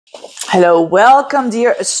Hello, welcome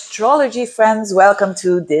dear astrology friends. Welcome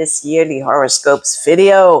to this yearly horoscopes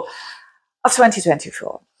video of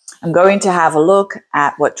 2024. I'm going to have a look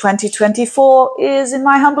at what 2024 is, in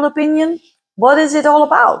my humble opinion. What is it all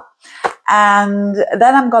about? And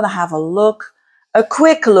then I'm going to have a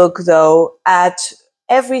quick look though, at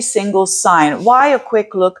every single sign. Why a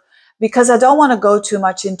quick look? Because I don't want to go too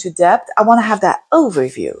much into depth. I want to have that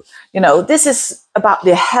overview. You know, this is about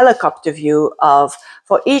the helicopter view of,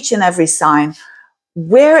 for each and every sign,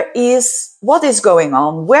 what is going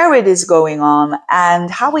on, where it is going on, and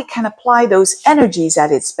how we can apply those energies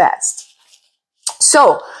at its best.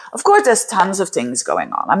 So, of course, there's tons of things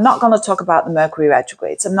going on. I'm not going to talk about the Mercury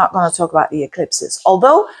retrogrades. I'm not going to talk about the eclipses.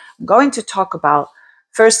 Although I'm going to talk about,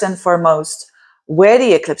 first and foremost, where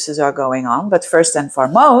the eclipses are going on. But first and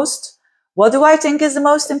foremost, what do I think is the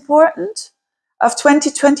most important of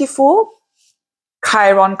 2024?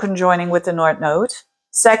 Chiron conjoining with the North Node.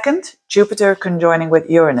 Second, Jupiter conjoining with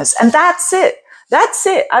Uranus. And that's it. That's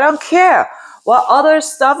it. I don't care what other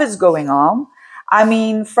stuff is going on. I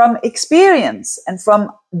mean, from experience and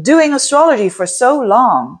from doing astrology for so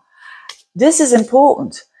long, this is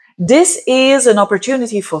important. This is an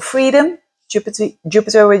opportunity for freedom.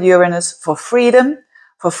 Jupiter with Uranus, for freedom,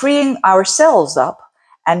 for freeing ourselves up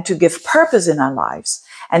and to give purpose in our lives.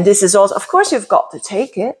 And this is also, of course, you've got to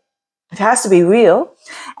take it. It has to be real.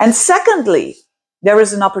 And secondly, there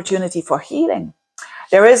is an opportunity for healing.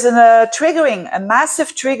 There is a massive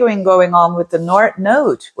triggering going on with the North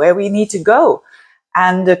Node, where we need to go,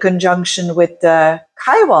 and the conjunction with the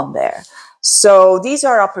Chiron there. So these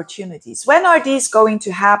are opportunities. When are these going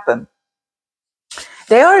to happen?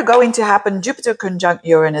 They are going to happen, Jupiter conjunct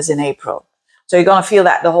Uranus in April. So you're going to feel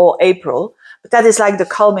that the whole April, but that is like the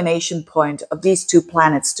culmination point of these two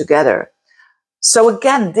planets together. So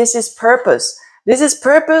again, this is purpose. This is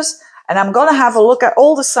purpose, and I'm going to have a look at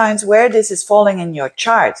all the signs where this is falling in your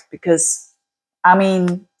chart, because, I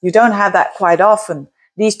mean, you don't have that quite often,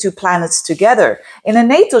 these two planets together. In a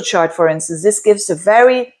natal chart, for instance, this gives a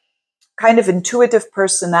very kind of intuitive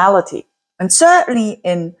personality. And certainly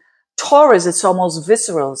in Taurus, it's almost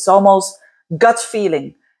visceral. It's almost gut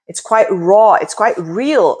feeling. It's quite raw. It's quite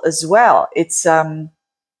real as well. It's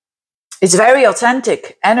very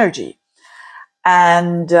authentic energy.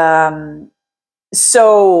 And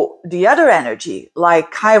so the other energy,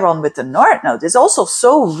 like Chiron with the North Node, is also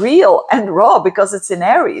so real and raw because it's in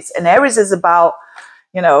Aries. And Aries is about,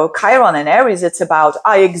 you know, Chiron in Aries, it's about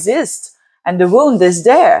I exist and the wound is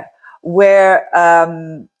there. Where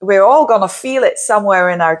we're all going to feel it somewhere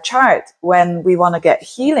in our chart when we want to get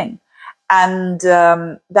healing. And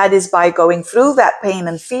that is by going through that pain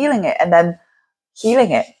and feeling it and then healing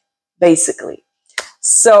it, basically.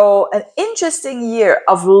 So an interesting year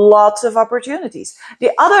of lots of opportunities. The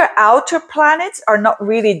other outer planets are not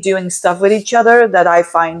really doing stuff with each other that I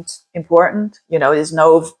find important. You know, there's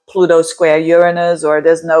no Pluto square Uranus, or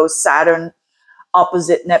there's no Saturn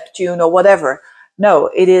opposite Neptune or whatever.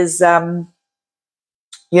 No, it is,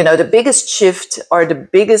 you know, the biggest shift or the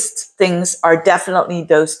biggest things are definitely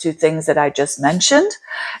those two things that I just mentioned.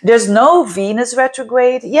 There's no Venus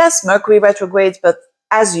retrograde. Yes, Mercury retrograde, but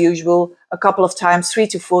as usual, a couple of times, 3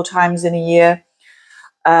 to 4 times in a year.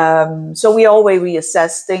 So we always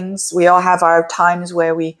reassess things. We all have our times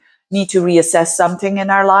where we need to reassess something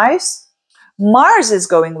in our lives. Mars is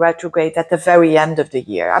going retrograde at the very end of the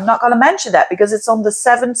year. I'm not going to mention that because it's on the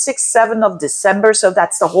 6th, 7th of December. So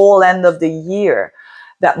that's the whole end of the year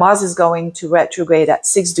that Mars is going to retrograde at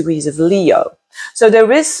 6 degrees of Leo. So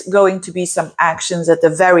there is going to be some actions at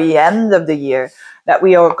the very end of the year that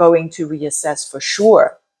we are going to reassess for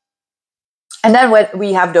sure. And then when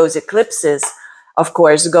we have those eclipses, of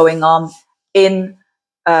course, going on in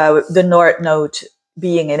the North Node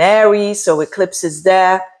being in Aries. So eclipses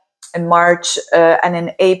there. In March and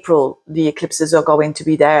in April, the eclipses are going to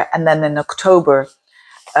be there. And then in October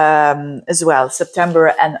as well,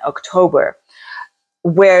 September and October,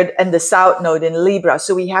 and the South Node in Libra.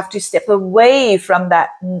 So we have to step away from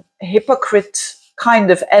that hypocrite kind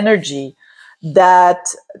of energy that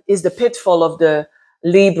is the pitfall of the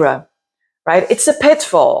Libra, right? It's a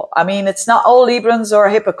pitfall. I mean, it's not all Librans are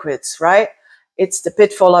hypocrites, right? It's the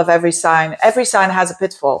pitfall of every sign. Every sign has a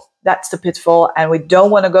pitfall. That's the pitfall. And we don't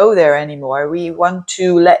want to go there anymore. We want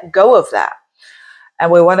to let go of that.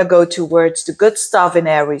 And we want to go towards the good stuff in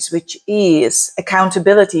Aries, which is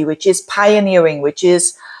accountability, which is pioneering, which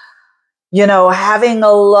is, you know, having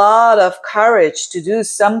a lot of courage to do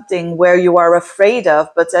something where you are afraid of,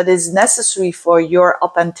 but that is necessary for your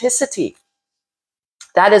authenticity.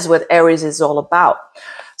 That is what Aries is all about.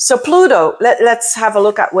 So Pluto, let's have a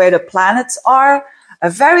look at where the planets are.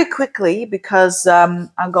 very quickly, because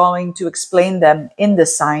I'm going to explain them in the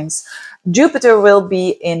signs. Jupiter will be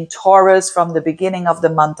in Taurus from the beginning of the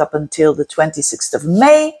month up until the 26th of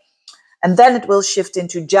May. And then it will shift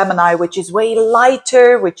into Gemini, which is way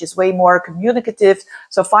lighter, which is way more communicative.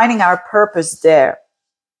 So finding our purpose there.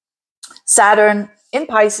 Saturn in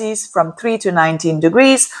Pisces from 3 to 19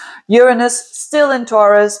 degrees. Uranus still in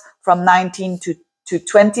Taurus from 19 to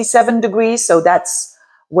 27 degrees. So that's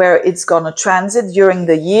where it's going to transit during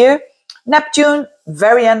the year. Neptune,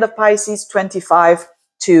 very end of Pisces, 25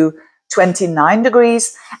 to 29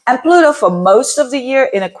 degrees. And Pluto for most of the year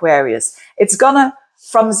in Aquarius. It's going to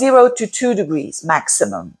from 0 to 2 degrees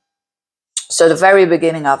maximum. So the very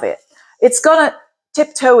beginning of it. It's going to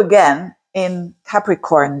tiptoe again in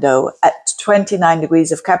Capricorn, though, at 29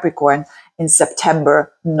 degrees of Capricorn in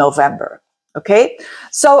September, November. Okay,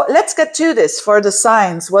 so let's get to this for the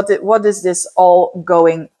signs. What is this all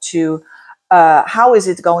going to, how is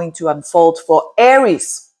it going to unfold for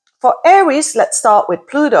Aries? For Aries, let's start with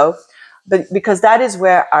Pluto, because that is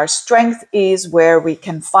where our strength is, where we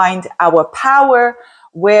can find our power,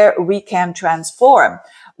 where we can transform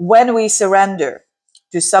when we surrender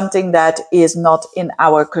to something that is not in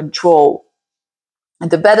our control.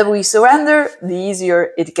 And the better we surrender, the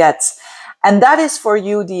easier it gets. And that is for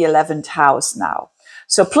you, the 11th house now.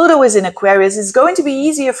 So Pluto is in Aquarius. It's going to be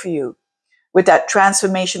easier for you with that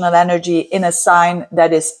transformational energy in a sign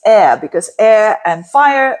that is air, because air and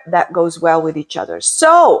fire, that goes well with each other.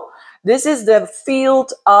 So this is the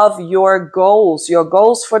field of your goals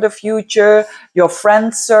for the future, your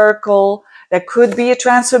friend circle. There could be a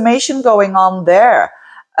transformation going on there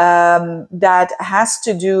that has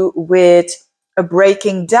to do with a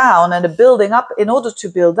breaking down and a building up in order to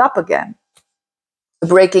build up again.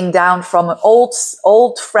 Breaking down from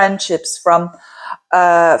old friendships, from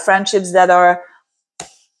friendships that are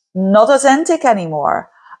not authentic anymore,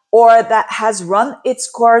 or that has run its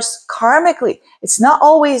course karmically. It's not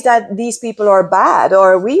always that these people are bad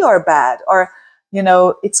or we are bad, or, you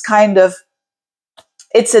know, it's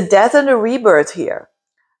a death and a rebirth here.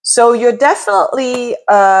 So you're definitely,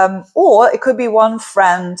 or it could be one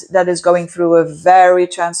friend that is going through a very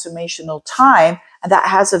transformational time, and that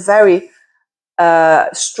has a very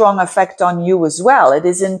strong effect on you as well. It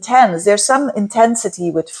is intense. There's some intensity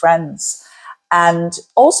with friends and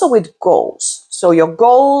also with goals. So your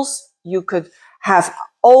goals, you could have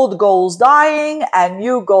old goals dying and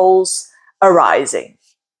new goals arising.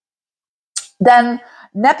 Then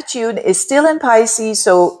Neptune is still in Pisces.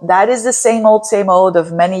 So that is the same old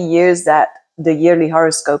of many years that the yearly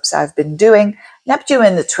horoscopes I've been doing. Neptune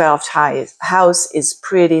in the 12th house is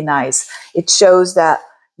pretty nice. It shows that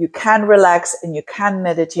you can relax and you can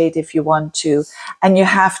meditate if you want to, and you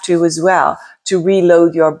have to as well, to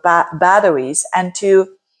reload your batteries, and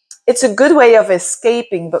it's a good way of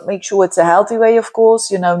escaping, but make sure it's a healthy way, of course.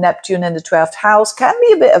 You know, Neptune in the 12th house can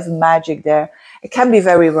be a bit of magic there. It can be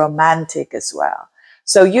very romantic as well.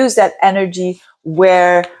 So use that energy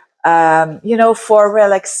where, you know, for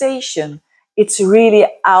relaxation, it's really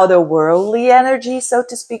outer-worldly energy, so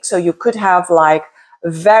to speak. So you could have like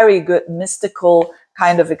very good mystical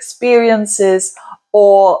kind of experiences,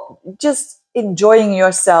 or just enjoying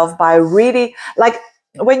yourself by really, like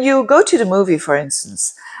when you go to the movie, for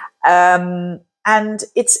instance, and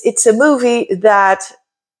it's a movie that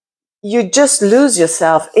you just lose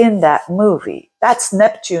yourself in that movie. That's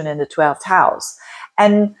Neptune in the 12th house.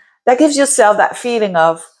 And that gives yourself that feeling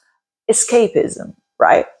of escapism,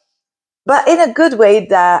 right? But in a good way,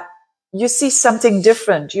 that you see something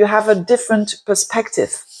different. You have a different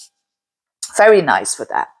perspective. Very nice for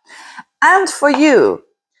that. And for you,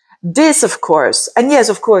 this, of course, and yes,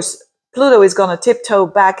 of course, Pluto is going to tiptoe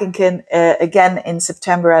back again in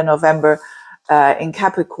September and November in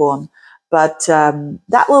Capricorn. But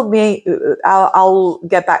that will be, I'll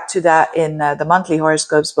get back to that in the monthly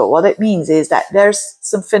horoscopes. But what it means is that there's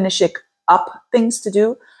some finishing up things to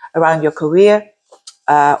do around your career,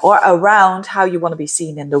 or around how you want to be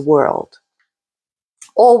seen in the world,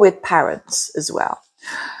 or with parents as well.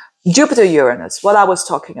 Jupiter Uranus, what I was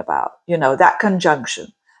talking about, you know, that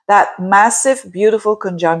conjunction, that massive, beautiful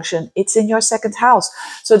conjunction, it's in your 2nd house.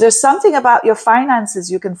 So there's something about your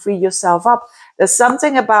finances, you can free yourself up. There's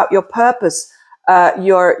something about your purpose,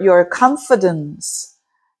 your confidence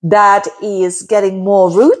that is getting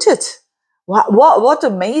more rooted. What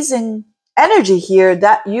amazing energy here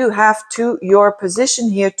that you have to your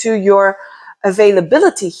position here, to your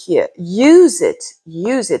availability here. Use it.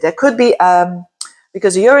 There could be,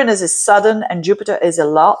 because Uranus is sudden and Jupiter is a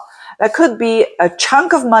lot, there could be a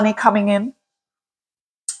chunk of money coming in.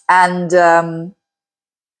 And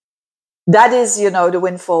that is, you know, the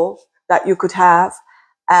windfall that you could have.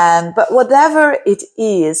 But whatever it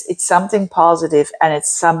is, it's something positive and it's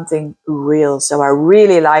something real. So I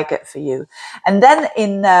really like it for you. And then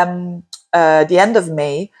in the end of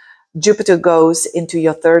May, Jupiter goes into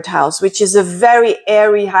your third house, which is a very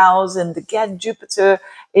airy house. And again, Jupiter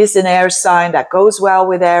is an air sign that goes well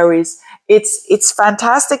with Aries. It's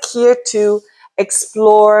fantastic here to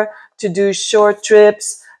explore, to do short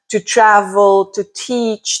trips, to travel, to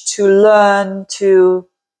teach, to learn, to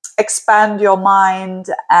expand your mind,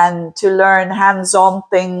 and to learn hands-on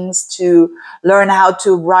things, to learn how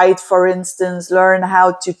to write, for instance, learn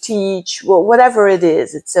how to teach, well, whatever it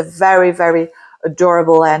is. It's a very, very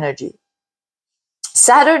adorable energy.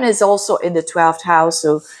 Saturn is also in the 12th house,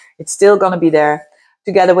 so it's still going to be there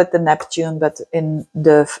together with the Neptune, but in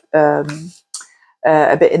the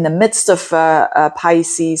a bit in the midst of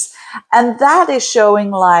Pisces, and that is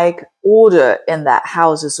showing like order in that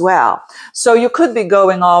house as well. So you could be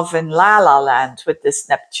going off in la la land with this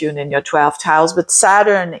Neptune in your 12th house, but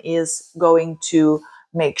Saturn is going to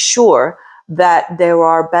make sure that there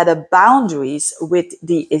are better boundaries with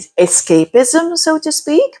the escapism, so to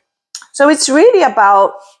speak. So it's really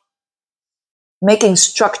about making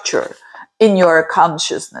structure in your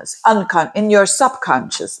consciousness, in your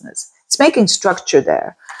subconsciousness. It's making structure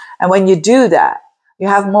there. And when you do that, you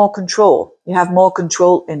have more control. You have more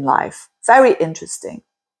control in life. Very interesting.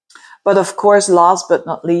 But of course, last but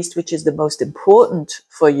not least, which is the most important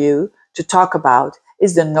for you to talk about,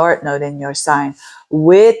 is the North Node in your sign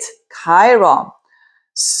with Chiron.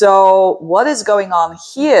 So what is going on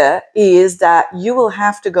here is that you will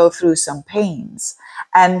have to go through some pains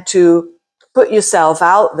and to put yourself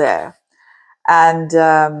out there. And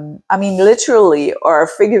I mean, literally or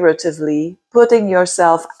figuratively, putting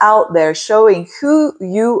yourself out there, showing who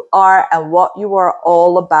you are and what you are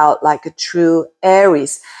all about, like a true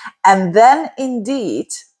Aries. And then indeed,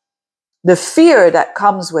 the fear that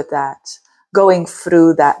comes with that, going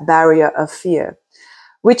through that barrier of fear,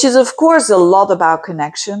 which is, of course, a lot about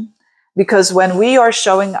connection, because when we are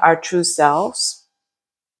showing our true selves,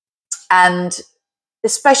 and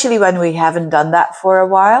especially when we haven't done that for a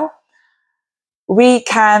while, we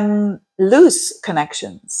can lose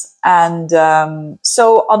connections. And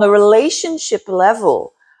so on a relationship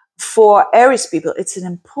level, for Aries people, it's an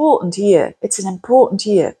important year. It's an important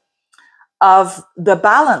year of the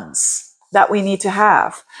balance that we need to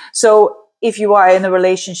have. So if you are in a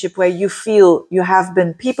relationship where you feel you have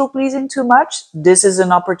been people-pleasing too much, this is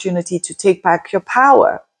an opportunity to take back your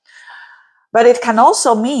power. But it can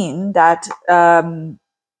also mean that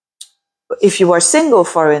if you are single,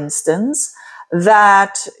 for instance,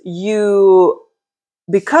 that you,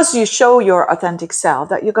 because you show your authentic self,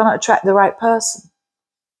 that you're going to attract the right person.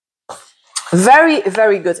 Very,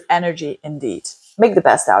 very good energy indeed. Make the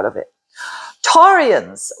best out of it.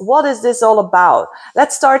 Taurians, what is this all about?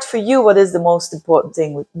 Let's start for you. What is the most important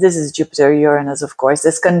thing? This is Jupiter, Uranus, of course.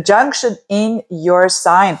 This conjunction in your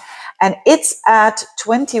sign. And it's at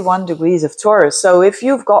 21 degrees of Taurus. So if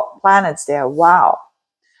you've got planets there, wow.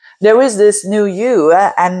 There is this new you,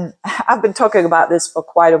 and I've been talking about this for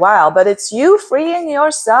quite a while, but it's you freeing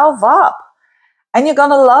yourself up. And you're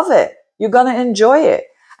going to love it. You're going to enjoy it.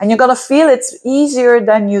 And you're going to feel it's easier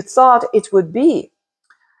than you thought it would be.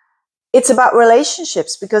 It's about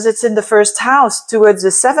relationships because it's in the first house towards the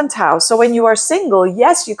 7th house. So when you are single,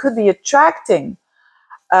 yes, you could be attracting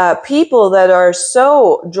people that are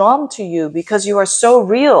so drawn to you because you are so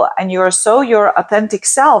real and you are so your authentic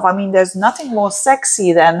self. I mean, there's nothing more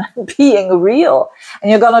sexy than being real. And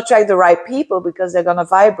you're going to attract the right people because they're going to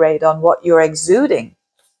vibrate on what you're exuding.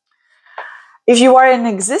 If you are in an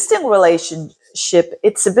existing relationship,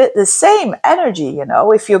 it's a bit the same energy, you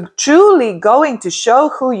know. If you're truly going to show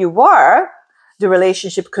who you are, the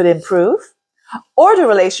relationship could improve or the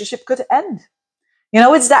relationship could end. You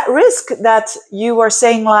know, it's that risk that you are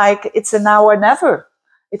saying, like, it's a now or never.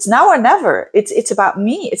 It's now or never. It's about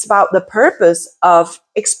me. It's about the purpose of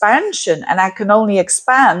expansion. And I can only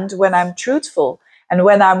expand when I'm truthful and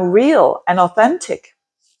when I'm real and authentic.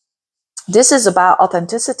 This is about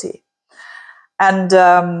authenticity. And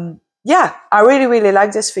yeah, I really, really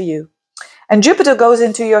like this for you. And Jupiter goes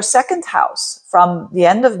into your 2nd house from the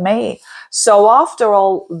end of May. So after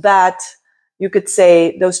all that, you could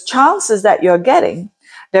say those chances that you're getting,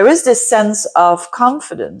 there is this sense of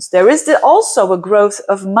confidence. There is also a growth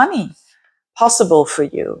of money possible for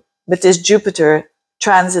you with this Jupiter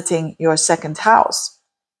transiting your 2nd house.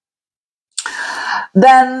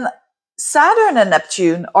 Then Saturn and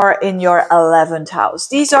Neptune are in your 11th house.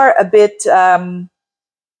 These are a bit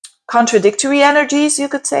contradictory energies, you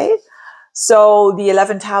could say. So the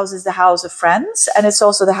 11th house is the house of friends, and it's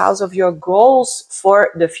also the house of your goals for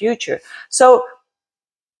the future. So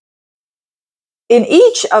in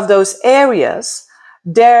each of those areas,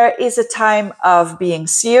 there is a time of being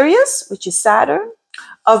serious, which is Saturn,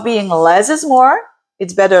 of being less is more.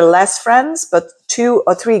 It's better less friends, but 2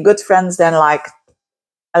 or 3 good friends than like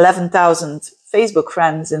 11,000 Facebook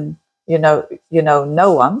friends and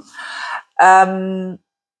no one.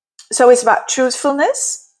 So it's about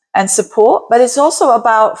truthfulness and support, but it's also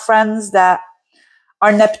about friends that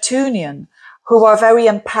are Neptunian, who are very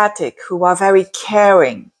empathic, who are very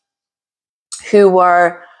caring, who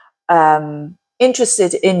are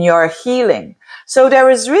interested in your healing. So there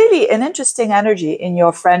is really an interesting energy in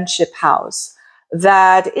your friendship house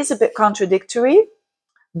that is a bit contradictory,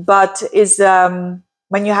 but is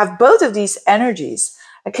when you have both of these energies,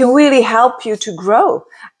 it can really help you to grow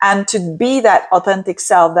and to be that authentic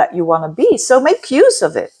self that you want to be. So make use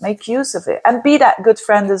of it, and be that good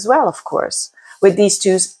friend as well, of course, with these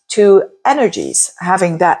two energies,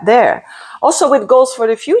 having that there. Also with goals for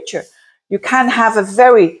the future, you can have a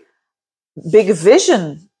very big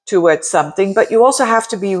vision towards something, but you also have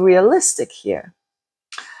to be realistic here.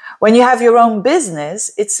 When you have your own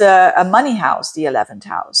business, it's a money house, the 11th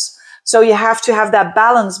house. So you have to have that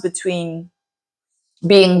balance between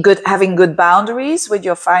being good, having good boundaries with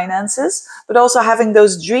your finances, but also having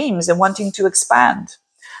those dreams and wanting to expand.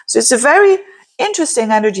 So it's a very interesting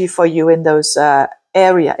energy for you in those that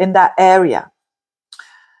area.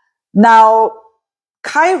 Now,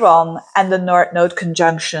 Chiron and the North Node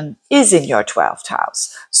conjunction is in your 12th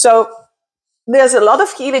house. So there's a lot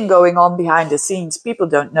of healing going on behind the scenes. People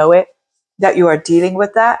don't know it, that you are dealing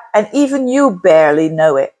with that. And even you barely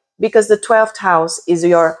know it, because the 12th house is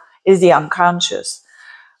the unconscious.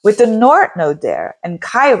 With the North Node there and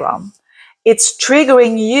Chiron, it's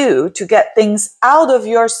triggering you to get things out of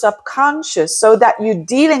your subconscious so that you're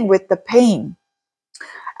dealing with the pain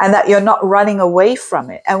and that you're not running away from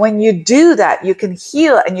it. And when you do that, you can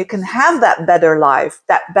heal and you can have that better life,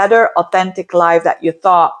 that better authentic life that you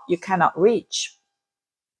thought you cannot reach.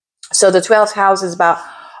 So the 12th house is about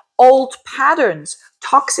old patterns,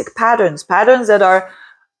 toxic patterns that are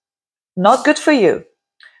not good for you.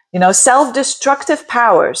 Self-destructive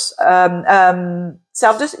powers,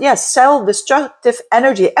 self-destructive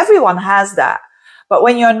energy. Everyone has that. But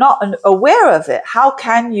when you're not aware of it, how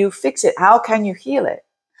can you fix it? How can you heal it?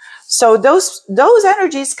 So those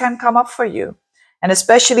energies can come up for you. And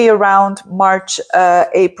especially around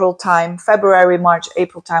April time, February, March,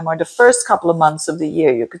 April time, or the first couple of months of the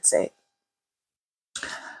year, you could say.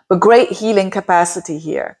 But great healing capacity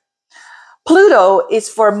here. Pluto is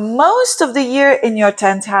for most of the year in your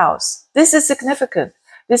 10th house. This is significant.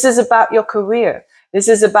 This is about your career. This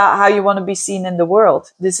is about how you want to be seen in the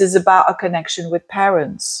world. This is about a connection with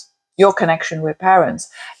parents, your connection with parents.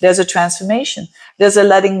 There's a transformation. There's a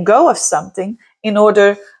letting go of something in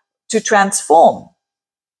order to transform.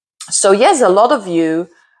 So yes, a lot of you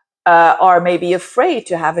are maybe afraid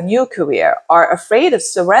to have a new career, are afraid of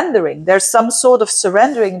surrendering. There's some sort of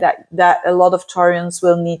surrendering that a lot of Taurians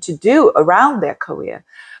will need to do around their career.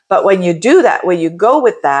 But when you do that, when you go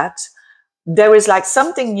with that, there is like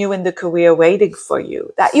something new in the career waiting for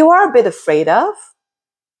you that you are a bit afraid of,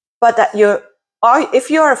 but that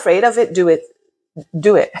if you're afraid of it, do it.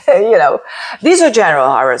 These are general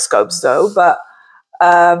horoscopes though, but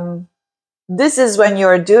this is when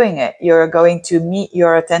you're doing it. You're going to meet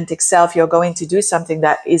your authentic self. You're going to do something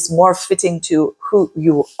that is more fitting to who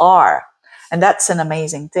you are. And that's an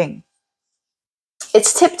amazing thing.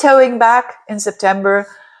 It's tiptoeing back in September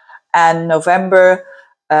and November.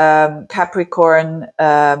 Capricorn,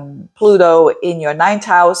 Pluto in your 9th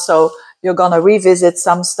house. So you're going to revisit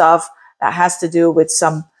some stuff that has to do with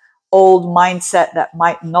some old mindset that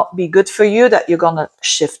might not be good for you, that you're going to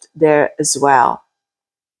shift there as well.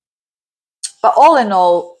 But all in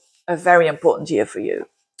all, a very important year for you.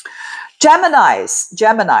 Geminis,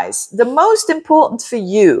 the most important for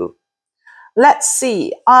you. Let's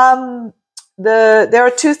see. There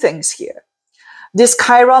are 2 things here. This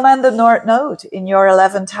Chiron and the North Node in your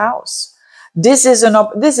 11th house. This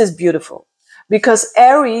is beautiful because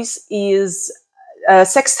Aries is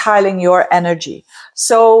sextiling your energy.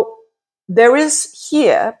 So there is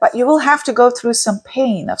here, but you will have to go through some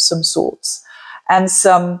pain of some sorts and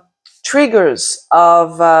some triggers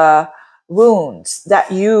of wounds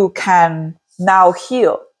that you can now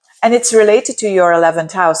heal. And it's related to your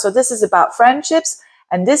 11th house. So this is about friendships,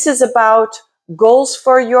 and this is about goals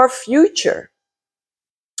for your future.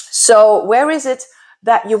 So where is it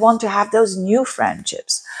that you want to have those new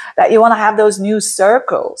friendships, that you want to have those new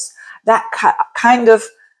circles, that kind of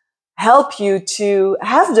help you to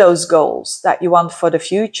have those goals that you want for the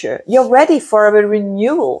future. You're ready for a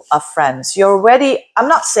renewal of friends. You're ready. I'm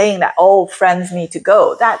not saying that all friends need to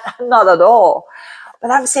go. That not at all. But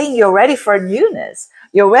I'm saying you're ready for newness.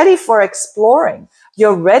 You're ready for exploring.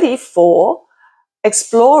 You're ready for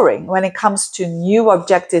exploring when it comes to new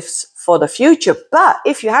objectives for the future. But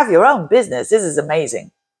if you have your own business, this is amazing.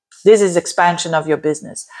 This is expansion of your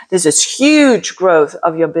business. This is huge growth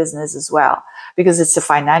of your business as well, because it's a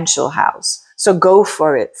financial house. So go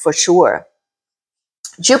for it for sure.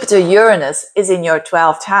 Jupiter Uranus is in your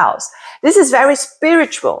 12th house. This is very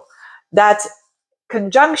spiritual. That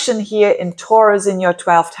conjunction here in Taurus in your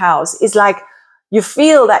 12th house is like you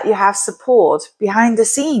feel that you have support behind the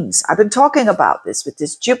scenes. I've been talking about this with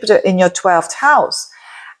this Jupiter in your 12th house.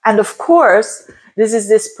 And of course, this is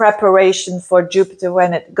this preparation for Jupiter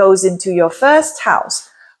when it goes into your first house,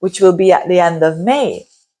 which will be at the end of May.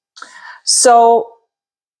 So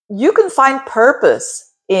you can find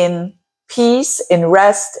purpose in peace, in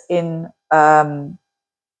rest, in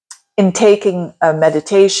taking a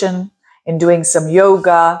meditation, in doing some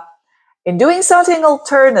yoga, in doing something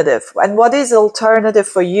alternative. And what is alternative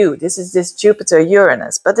for you? This is this Jupiter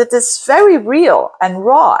Uranus, but it is very real and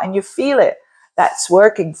raw, and you feel it. That's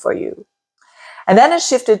working for you. And then it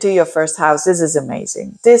shifted to your first house. This is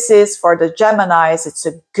amazing. This is for the Geminis. It's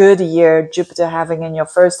a good year. Jupiter having in your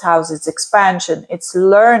first house, it's expansion, it's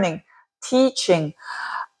learning, teaching.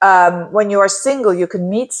 When you are single, you can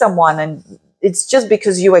meet someone, and it's just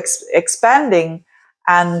because you expanding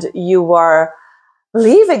and you are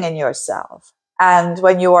believing in yourself. And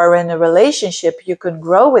when you are in a relationship, you can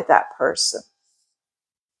grow with that person.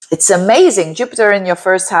 It's amazing. Jupiter in your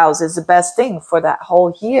first house is the best thing for that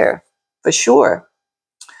whole year, for sure.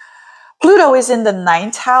 Pluto is in the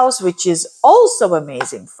 9th house, which is also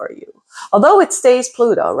amazing for you. Although it stays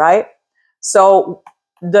Pluto, right? So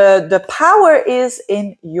the power is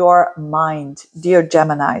in your mind, dear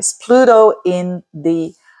Geminis. Pluto in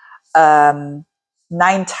the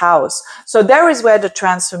 9th house. So there is where the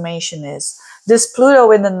transformation is. This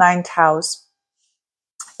Pluto in the 9th house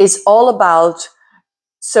is all about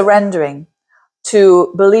surrendering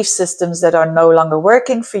to belief systems that are no longer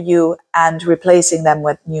working for you and replacing them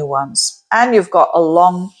with new ones. And you've got a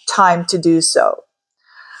long time to do so.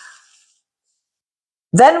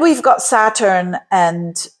 Then we've got Saturn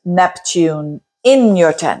and Neptune in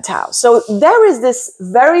your 10th house. So there is this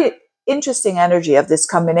very interesting energy of this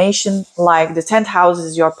combination. Like the 10th house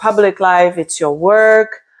is your public life, it's your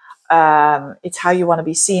work, it's how you want to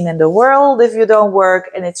be seen in the world if you don't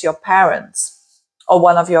work, and it's your parents or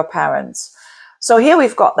one of your parents. So here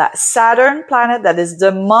we've got that Saturn planet that is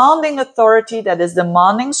demanding authority, that is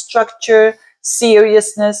demanding structure,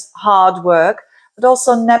 seriousness, hard work, but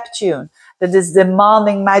also Neptune that is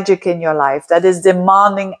demanding magic in your life, that is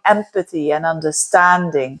demanding empathy and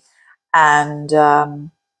understanding and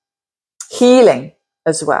healing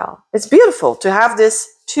as well. It's beautiful to have these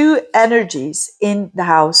two energies in the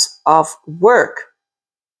house of work.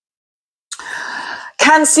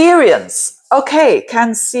 Cancerians. Okay,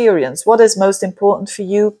 Cancerians, what is most important for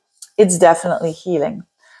you? It's definitely healing.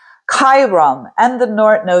 Chiron and the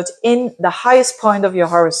North Node in the highest point of your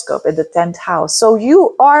horoscope in the 10th house. So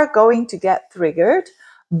you are going to get triggered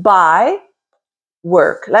by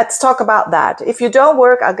work. Let's talk about that. If you don't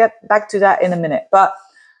work, I'll get back to that in a minute. But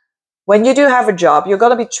when you do have a job, you're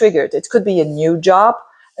going to be triggered. It could be a new job.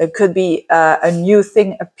 It could be a new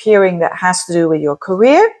thing appearing that has to do with your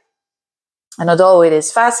career. And although it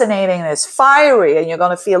is fascinating and it's fiery and you're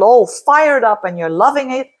going to feel all fired up and you're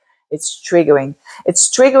loving it, it's triggering.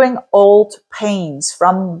 It's triggering old pains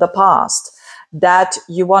from the past that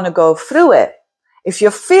you want to go through it. If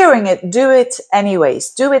you're fearing it, do it anyways.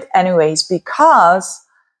 Do it anyways because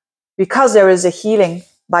there is a healing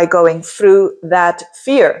by going through that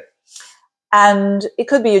fear. And it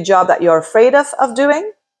could be a job that you're afraid of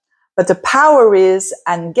doing, but the power is,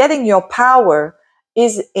 and getting your power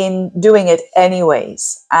is in doing it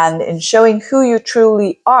anyways and in showing who you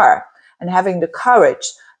truly are and having the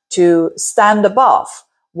courage to stand above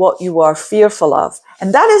what you are fearful of.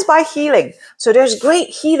 And that is by healing. So there's great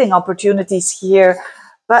healing opportunities here,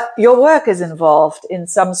 but your work is involved in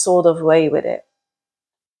some sort of way with it.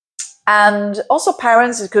 And also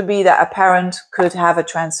parents, it could be that a parent could have a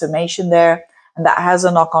transformation there, and that has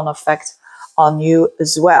a knock-on effect on you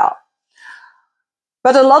as well.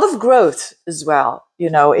 But a lot of growth as well. You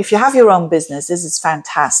know, if you have your own business, this is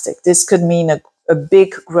fantastic. This could mean a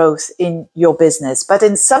big growth in your business, but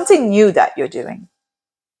in something new that you're doing.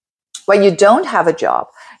 When you don't have a job,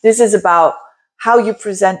 this is about how you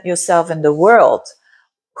present yourself in the world.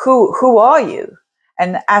 Who are you?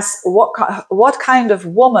 and ask what kind of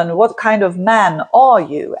woman, what kind of man are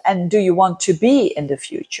you, and do you want to be in the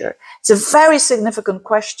future? It's a very significant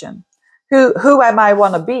question. Who am I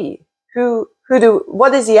want to be?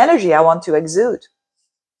 What is the energy I want to exude?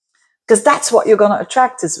 Because that's what you're going to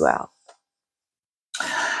attract as well.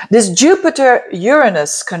 This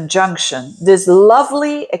Jupiter-Uranus conjunction, this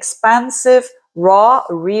lovely, expansive, raw,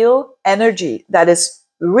 real energy that is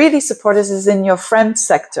really supportive, is in your friend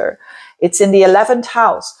sector. It's in the 11th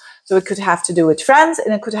house. So it could have to do with friends,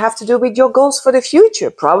 and it could have to do with your goals for the future,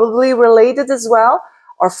 probably related as well,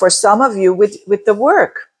 or for some of you with the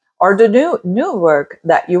work or the new work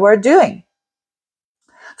that you are doing.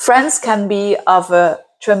 Friends can be of a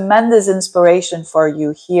tremendous inspiration for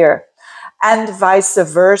you here, and vice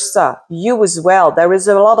versa, you as well. There is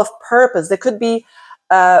a lot of purpose. There could be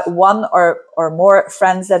one or more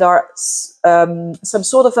friends that are some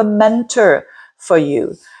sort of a mentor for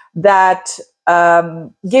you, that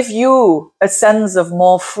give you a sense of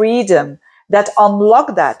more freedom, that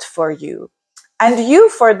unlock that for you, and you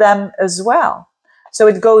for them as well. So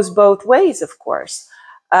it goes both ways, of course.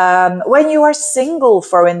 When you are single,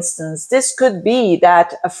 for instance, this could be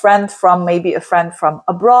that maybe a friend from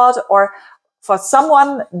abroad, or for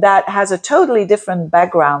someone that has a totally different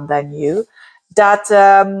background than you, that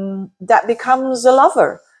becomes a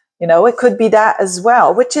lover. You know, it could be that as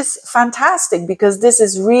well, which is fantastic, because this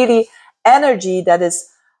is really energy that is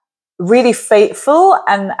really faithful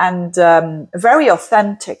and very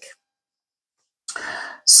authentic.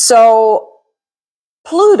 So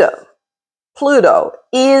Pluto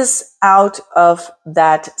is out of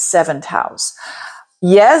that 7th house.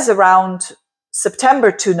 Yes, around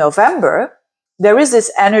September to November, there is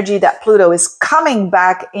this energy that Pluto is coming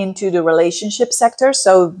back into the relationship sector.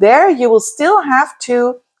 So there you will still have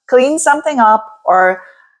to clean something up or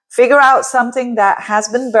figure out something that has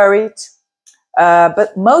been buried.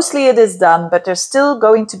 But mostly it is done, but there's still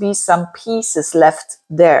going to be some pieces left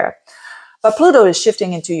there. But Pluto is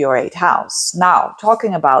shifting into your 8th house. Now,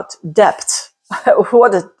 talking about depth,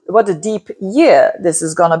 what a deep year this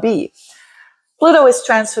is going to be. Pluto is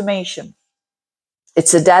transformation.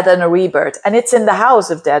 It's a death and a rebirth, and it's in the house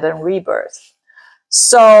of death and rebirth.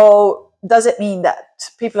 So does it mean that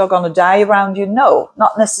people are going to die around you? No,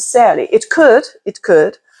 not necessarily. It could,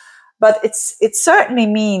 but it certainly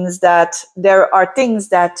means that there are things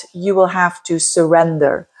that you will have to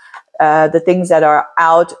surrender, the things that are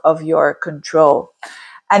out of your control.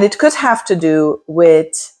 And it could have to do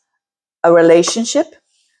with a relationship,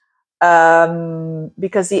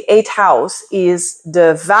 because the 8th house is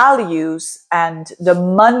the values and the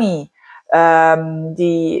money,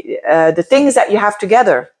 the things that you have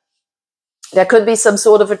together. There could be some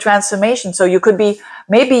sort of a transformation. So you could be,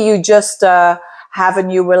 maybe you just have a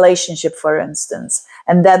new relationship, for instance.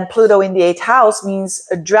 And then Pluto in the 8th house means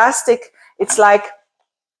a drastic, it's like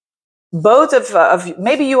both of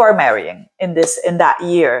maybe you are marrying in this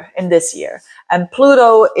year. And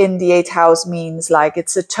Pluto in the 8th house means like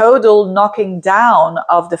it's a total knocking down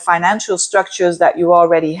of the financial structures that you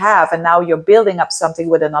already have. And now you're building up something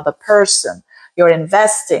with another person. You're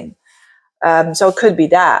investing. So it could be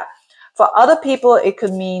that. For other people, it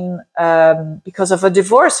could mean because of a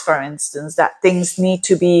divorce, for instance, that things need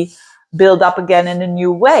to be built up again in a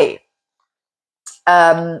new way.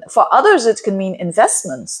 For others, it can mean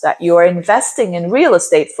investments, that you are investing in real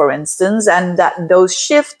estate, for instance, and that those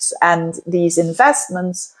shifts and these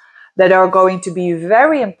investments that are going to be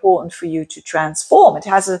very important for you to transform. It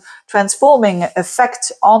has a transforming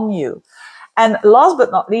effect on you. And last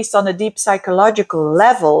but not least, on a deep psychological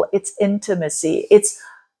level, it's intimacy. It's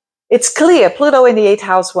clear Pluto in the 8th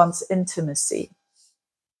house wants intimacy.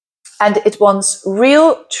 And it wants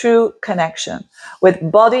real, true connection with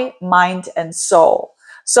body, mind, and soul.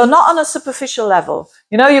 So not on a superficial level.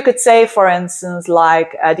 You know, you could say, for instance,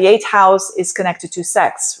 like the 8th house is connected to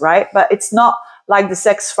sex, right? But it's not like the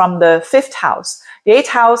sex from the 5th house. The 8th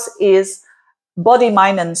house is body,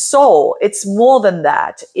 mind, and soul. It's more than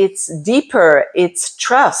that. It's deeper. It's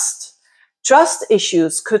trust. Trust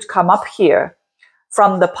issues could come up here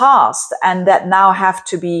from the past, and that now have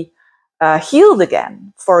to be healed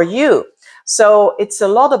again for you. So it's a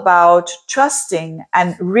lot about trusting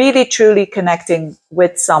and really truly connecting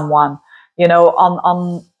with someone, you know,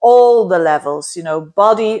 on all the levels, you know,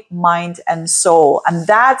 body, mind, and soul. And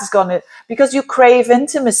that's because you crave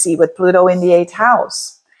intimacy with Pluto in the 8th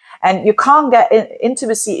house. And you can't get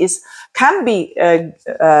intimacy you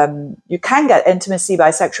can get intimacy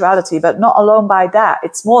by sexuality, but not alone by that.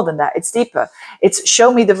 It's more than that. It's deeper. It's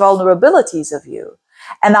show me the vulnerabilities of you,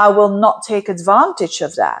 and I will not take advantage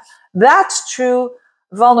of that. That's true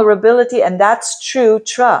vulnerability, and that's true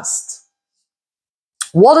trust.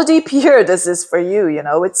 What a deep year this is for you, you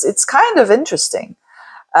know. It's kind of interesting.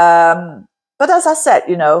 But as I said,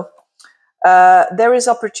 you know, there is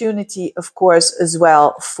opportunity, of course, as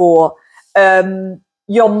well for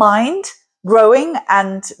your mind growing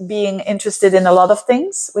and being interested in a lot of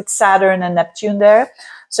things with Saturn and Neptune there.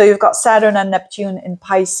 So you've got Saturn and Neptune in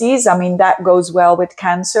Pisces. I mean, that goes well with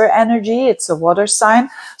Cancer energy. It's a water sign.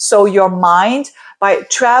 So your mind, by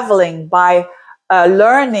traveling, by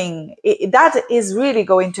learning, that is really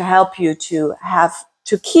going to help you to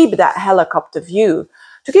keep that helicopter view,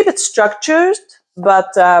 to keep it structured,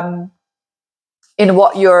 but in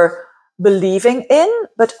what you're believing in,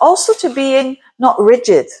 but also to being not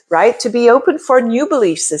rigid, right? To be open for new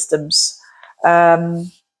belief systems.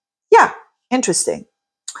 Yeah, interesting.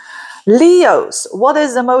 Leos, what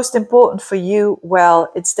is the most important for you?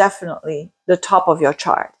 Well, it's definitely the top of your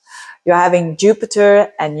chart. You're having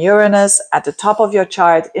Jupiter and Uranus at the top of your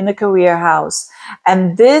chart in the career house.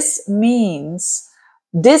 And this means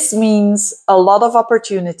a lot of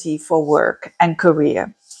opportunity for work and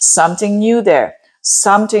career. Something new there,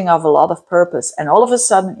 something of a lot of purpose. And all of a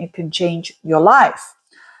sudden it can change your life.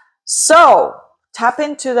 So tap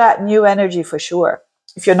into that new energy for sure.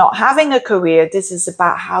 If you're not having a career, this is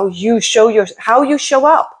about how you show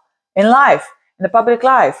up in life, in the public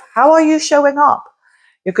life. How are you showing up?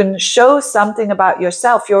 You can show something about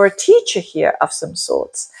yourself. You're a teacher here of some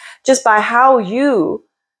sorts, just by how you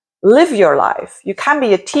live your life. You can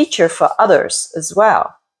be a teacher for others as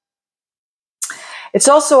well. It's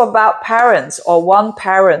also about parents or one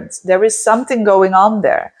parent. There is something going on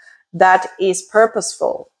there that is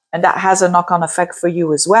purposeful and that has a knock-on effect for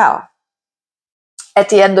you as well. At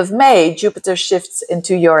the end of May, Jupiter shifts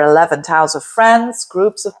into your 11th house of friends,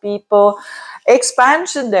 groups of people,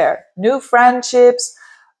 expansion there, new friendships,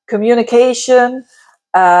 communication,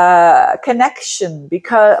 connection,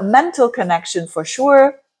 because mental connection for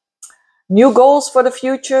sure, new goals for the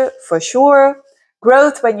future for sure,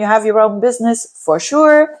 growth when you have your own business for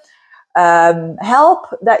sure, help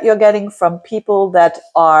that you're getting from people that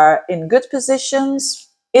are in good positions.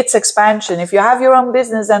 It's expansion. If you have your own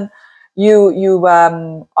business and you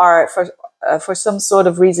are for some sort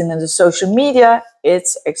of reason in the social media,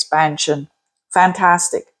 it's expansion.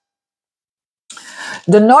 Fantastic.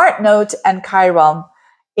 The North Node and Chiron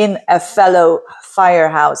in a fellow fire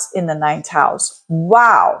house in the 9th house.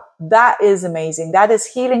 Wow, that is amazing. That is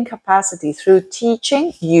healing capacity through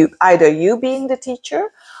teaching. Either you being the teacher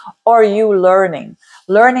or you learning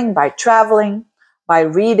by traveling, by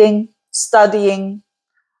reading, studying,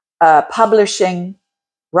 publishing,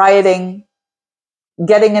 writing,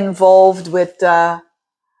 getting involved with, a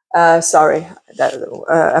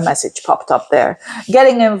message popped up there.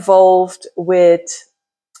 Getting involved with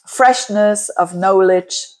freshness of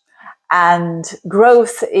knowledge and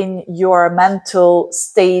growth in your mental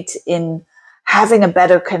state, in having a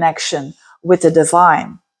better connection with the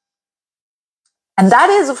divine. And that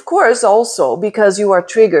is, of course, also because you are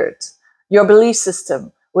triggered. Your belief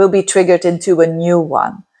system will be triggered into a new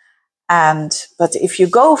one. But if you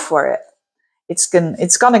go for it, it's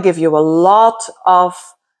going to give you a lot of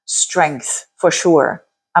strength for sure.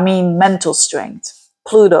 I mean, mental strength.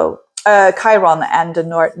 Pluto, Chiron and the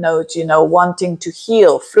North Node, you know, wanting to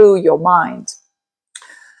heal through your mind.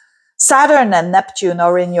 Saturn and Neptune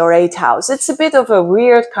are in your 8th house. It's a bit of a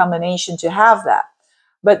weird combination to have that.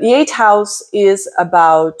 But the 8th house is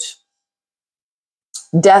about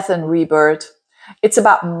death and rebirth. It's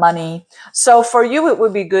about money. So for you, it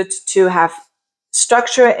would be good to have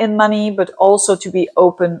structure in money, but also to be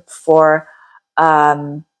open for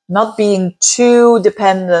not being too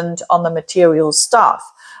dependent on the material stuff,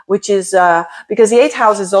 which is because the 8th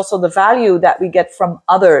house is also the value that we get from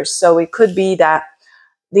others. So it could be that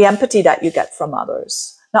the empathy that you get from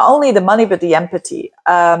others, not only the money, but the empathy.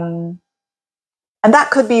 And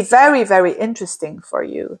that could be very, very interesting for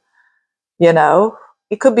you. You know,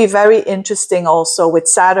 it could be very interesting also with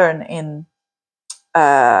Saturn in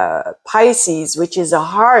Pisces, which is a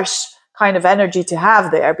harsh kind of energy to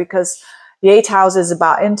have there, because the 8th house is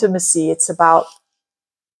about intimacy. It's about,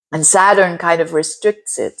 and Saturn kind of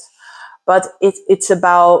restricts it, but it's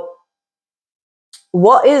about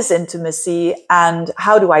what is intimacy and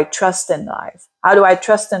how do I trust in life? How do I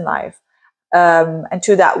trust in life? And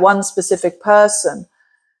to that one specific person,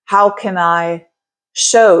 how can I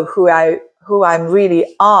show who I'm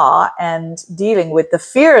really are, and dealing with the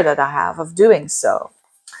fear that I have of doing so.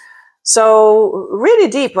 So really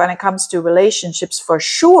deep when it comes to relationships, for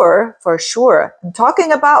sure, for sure. And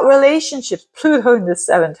talking about relationships, Pluto in the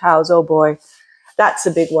 7th house, oh boy, that's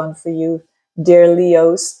a big one for you, dear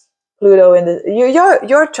Leos. Pluto in the,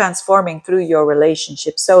 you're transforming through your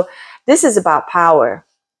relationship. So this is about power.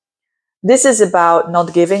 This is about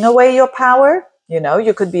not giving away your power. You know,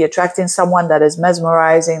 you could be attracting someone that is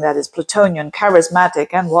mesmerizing, that is Plutonian, charismatic,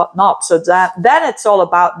 and whatnot. So that then it's all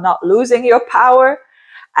about not losing your power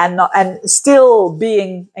and still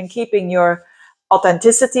being and keeping your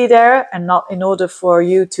authenticity there, and not in order for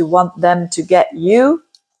you to want them to get you.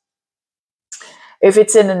 If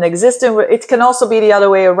it's in an existing, it can also be the other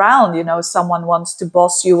way around. You know, someone wants to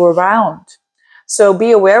boss you around. So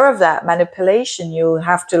be aware of that manipulation. You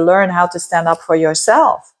have to learn how to stand up for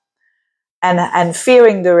yourself, and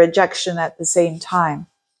fearing the rejection at the same time.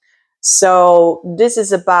 So this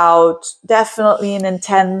is about definitely an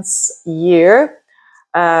intense year,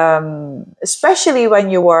 especially when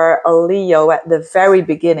you were a Leo at the very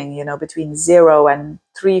beginning, you know, between 0 and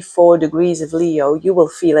 3-4 degrees of Leo, you will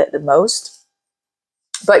feel it the most.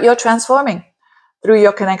 But you're transforming through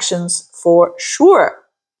your connections for sure.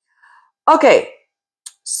 Okay,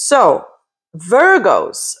 so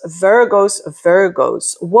Virgos.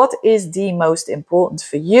 What is the most important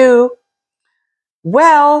for you?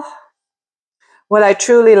 Well, what I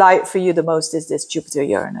truly like for you the most is this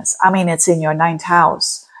Jupiter-Uranus. I mean, it's in your 9th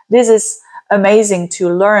house. This is amazing to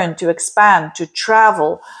learn, to expand, to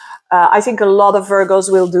travel. I think a lot of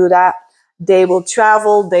Virgos will do that. They will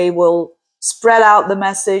travel, they will spread out the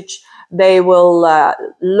message, they will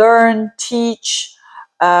learn, teach,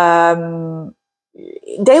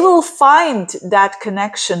 they will find that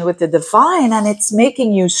connection with the divine, and it's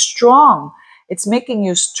making you strong. It's making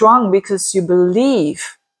you strong because you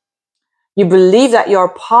believe that you're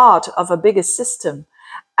part of a bigger system.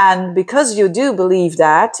 And because you do believe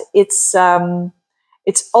that, it's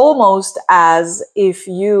almost as if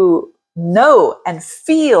you know and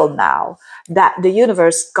feel now that the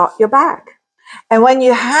universe got your back. And when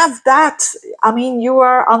you have that, I mean, you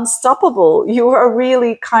are unstoppable. You are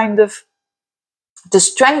really kind of, the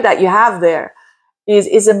strength that you have there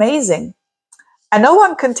is amazing. And no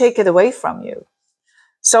one can take it away from you.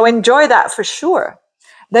 So enjoy that for sure.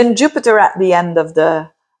 Then Jupiter at the end of the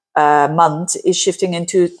month is shifting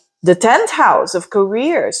into the 10th house of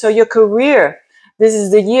career. So your career, this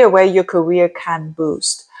is the year where your career can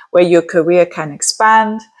boost, where your career can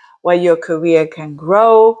expand, where your career can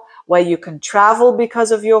grow, where you can travel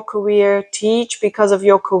because of your career, teach because of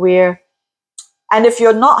your career. And if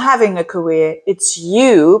you're not having a career, it's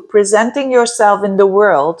you presenting yourself in the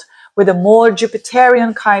world with a more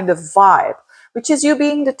Jupiterian kind of vibe, which is you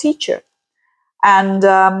being the teacher. And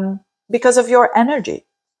because of your energy.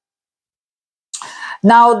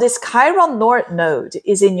 Now, this Chiron North node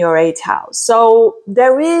is in your 8th house. So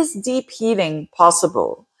there is deep healing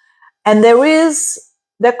possible. And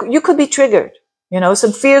you could be triggered. You know,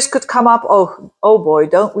 some fears could come up. Oh boy,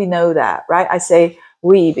 don't we know that, right? I say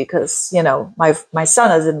we because, you know, my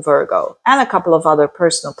sun is in Virgo and a couple of other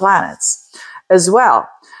personal planets as well.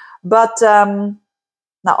 But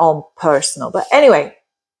not all personal. But anyway,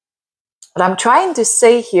 what I'm trying to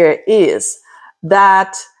say here is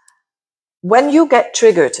that when you get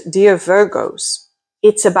triggered, dear Virgos,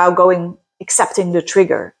 it's about accepting the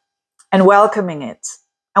trigger and welcoming it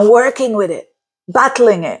and working with it,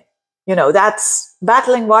 battling it. You know, that's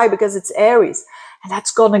battling. Why? Because it's Aries. And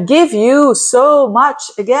that's going to give you so much,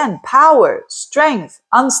 again, power, strength,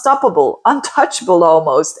 unstoppable, untouchable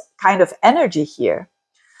almost kind of energy here.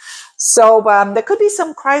 So there could be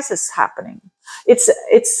some crisis happening. It's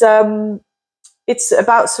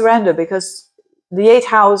about surrender, because the 8th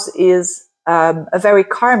house is a very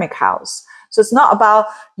karmic house. So it's not about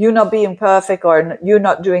you not being perfect or you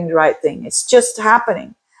not doing the right thing. It's just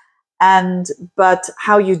happening. But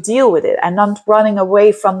how you deal with it and not running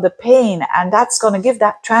away from the pain. And that's going to give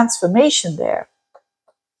that transformation there.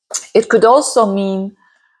 It could also mean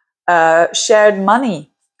shared money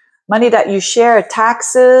that you share,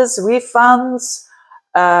 taxes, refunds,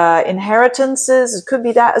 inheritances. It could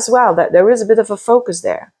be that as well, that there is a bit of a focus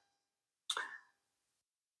there.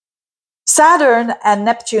 Saturn and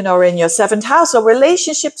Neptune are in your 7th house, so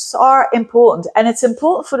relationships are important. And it's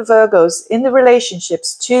important for the Virgos in the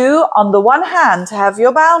relationships to, on the one hand, have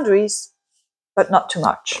your boundaries, but not too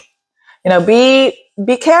much. You know, be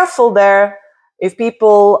careful there. If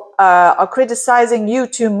people are criticizing you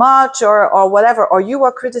too much or whatever, or you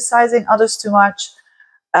are criticizing others too much,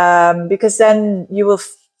 because then you will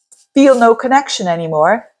feel no connection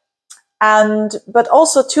anymore. But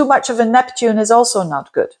also too much of a Neptune is also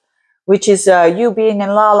not good, which is you being in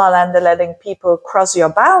la la land and letting people cross your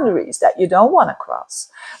boundaries that you don't want to cross.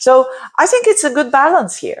 So I think it's a good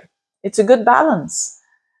balance here. It's a good balance.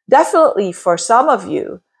 Definitely for some of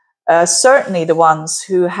you, certainly the ones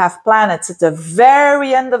who have planets at the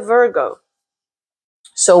very end of Virgo.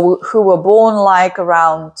 So who were born like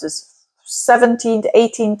around 17th,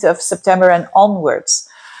 18th of September and onwards.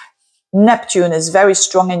 Neptune is very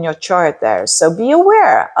strong in your chart there. So be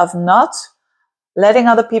aware of not letting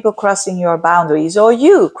other people crossing your boundaries or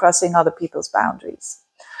you crossing other people's boundaries.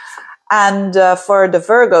 And for the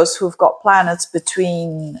Virgos who've got planets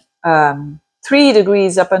between 3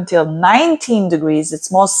 degrees up until 19 degrees,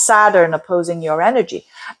 it's more Saturn opposing your energy.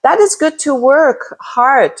 That is good to work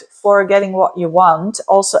hard for getting what you want,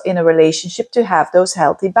 also in a relationship, to have those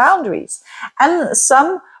healthy boundaries. And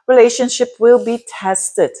some relationship will be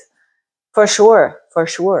tested, for sure, for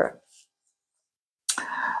sure.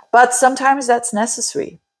 But sometimes that's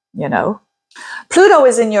necessary, you know. Pluto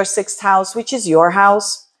is in your 6th house, which is your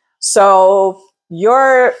house. So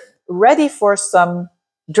you're ready for some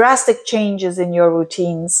drastic changes in your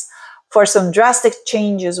routines, for some drastic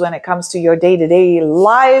changes when it comes to your day-to-day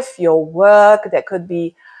life, your work. There could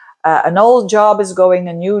be an old job is going,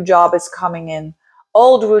 a new job is coming in,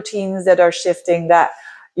 old routines that are shifting, that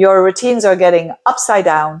your routines are getting upside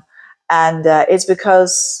down. And it's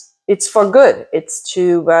because it's for good. It's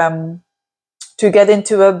to get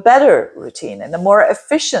into a better routine and a more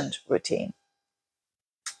efficient routine.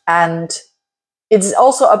 And it's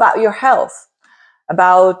also about your health,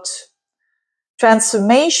 about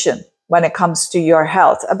transformation when it comes to your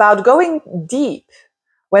health, about going deep.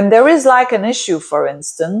 When there is like an issue, for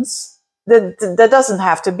instance, there doesn't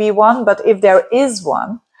have to be one, but if there is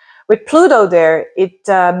one, with Pluto there, it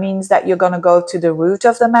means that you're going to go to the root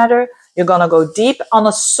of the matter. You're going to go deep on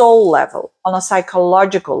a soul level, on a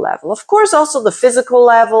psychological level. Of course, also the physical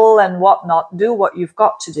level and whatnot. Do what you've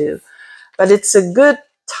got to do. But it's a good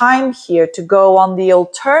time here to go on the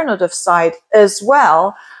alternative side as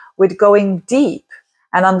well, with going deep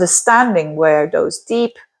and understanding where those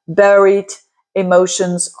deep, buried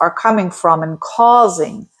emotions are coming from and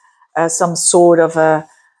causing some sort of a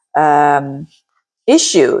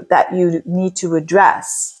issue that you need to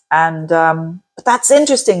address. And but that's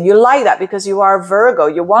interesting. You like that because you are Virgo.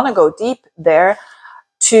 You want to go deep there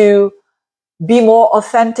to be more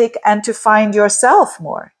authentic and to find yourself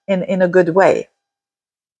more in a good way.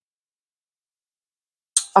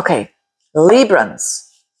 Okay, Librans,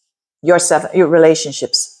 your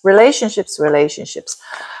relationships.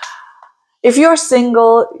 If you're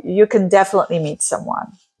single, you can definitely meet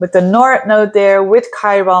someone. With the North Node there, with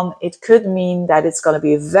Chiron, it could mean that it's going to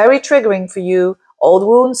be very triggering for you. Old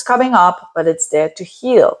wounds coming up, but it's there to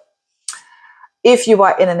heal. If you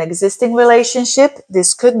are in an existing relationship,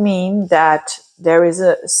 this could mean that there is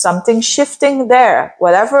something shifting there.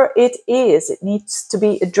 Whatever it is, it needs to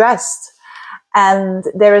be addressed. And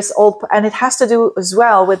there is and it has to do as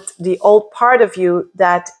well with the old part of you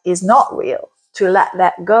that is not real, to let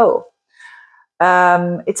that go.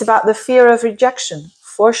 It's about the fear of rejection,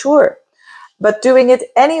 for sure. But doing it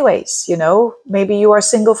anyways, you know, maybe you are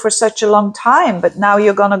single for such a long time, but now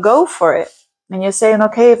you're going to go for it. And you're saying,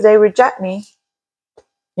 okay, if they reject me,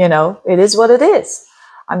 you know, it is what it is.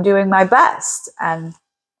 I'm doing my best. And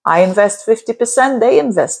I invest 50%, they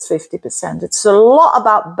invest 50%. It's a lot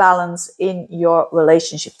about balance in your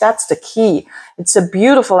relationship. That's the key. It's a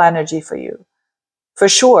beautiful energy for you, for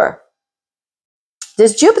sure.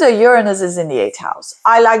 This Jupiter-Uranus is in the 8th house.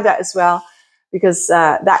 I like that as well, because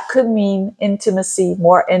that could mean intimacy,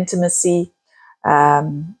 more intimacy,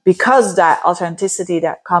 because that authenticity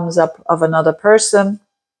that comes up of another person.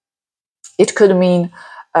 It could mean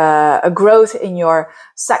a growth in your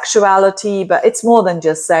sexuality, but it's more than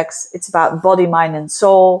just sex. It's about body, mind, and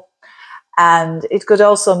soul. And it could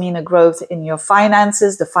also mean a growth in your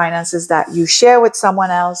finances, the finances that you share with someone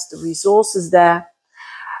else, the resources there.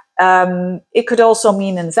 It could also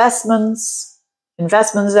mean investments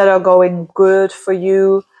that are going good for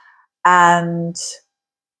you. And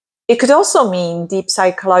it could also mean deep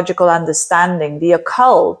psychological understanding, the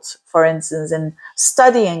occult, for instance, and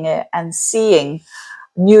studying it and seeing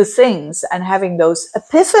new things and having those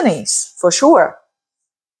epiphanies, for sure.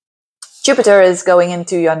 Jupiter is going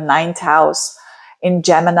into your 9th house in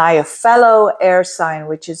Gemini, a fellow air sign,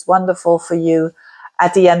 which is wonderful for you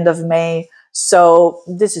at the end of May. So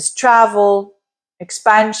this is travel,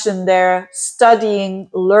 expansion there, studying,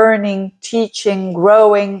 learning, teaching,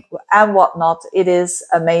 growing, and whatnot. It is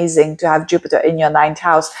amazing to have Jupiter in your 9th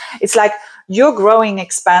house. It's like you're growing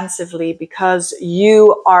expansively because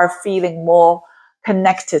you are feeling more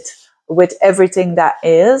connected with everything that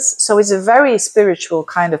is. So it's a very spiritual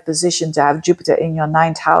kind of position to have Jupiter in your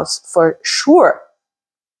 9th house, for sure.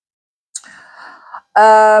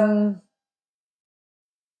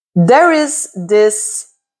 There is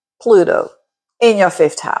this Pluto in your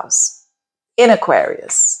 5th house, in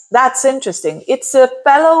Aquarius. That's interesting. It's a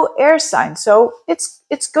fellow air sign, so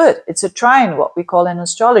it's good. It's a trine, what we call in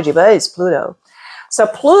astrology, but it's Pluto. So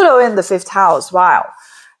Pluto in the 5th house, wow.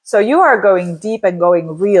 So you are going deep and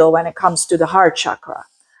going real when it comes to the heart chakra.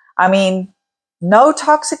 I mean, no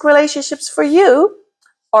toxic relationships for you.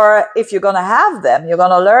 Or if you're going to have them, you're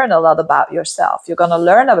going to learn a lot about yourself. You're going to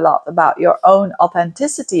learn a lot about your own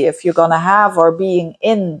authenticity if you're going to have or being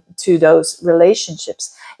into those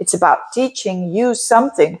relationships. It's about teaching you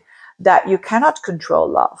something that you cannot control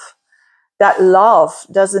love. That love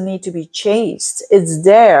doesn't need to be chased. It's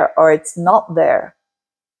there or it's not there.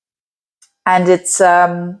 And it's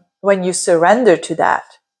when you surrender to that,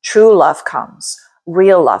 true love comes.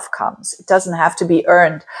 Real love comes. It doesn't have to be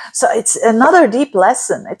earned. So it's another deep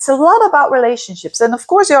lesson. It's a lot about relationships. And of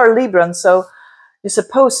course you're a Libran, so you're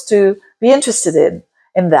supposed to be interested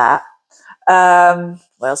in that.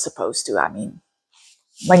 Well, supposed to, I mean,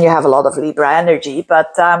 when you have a lot of Libra energy,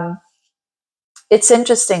 but it's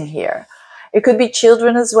interesting here. It could be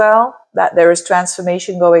children as well, that there is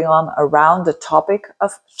transformation going on around the topic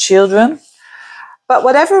of children. But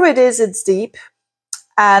whatever it is, it's deep.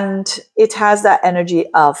 And it has that energy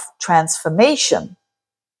of transformation.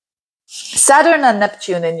 Saturn and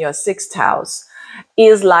Neptune in your 6th house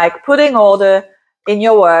is like putting order in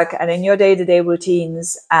your work and in your day-to-day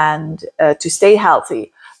routines and to stay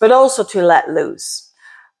healthy, but also to let loose,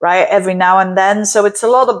 right? Every now and then. So it's a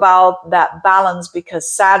lot about that balance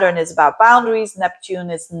because Saturn is about boundaries.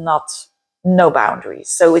 Neptune is no boundaries.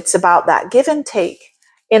 So it's about that give and take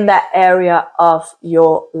in that area of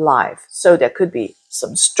your life. So there could be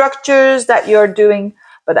some structures that you're doing,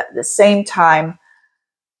 but at the same time,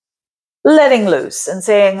 letting loose and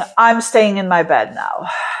saying, I'm staying in my bed now.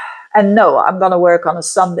 And no, I'm going to work on a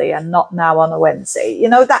Sunday and not now on a Wednesday. You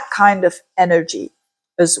know, that kind of energy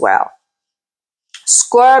as well.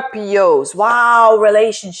 Scorpios, wow,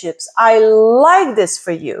 relationships. I like this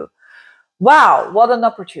for you. Wow, what an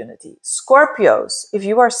opportunity. Scorpios, if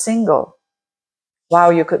you are single, wow,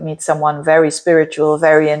 you could meet someone very spiritual,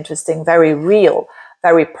 very interesting, very real,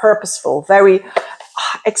 very purposeful, very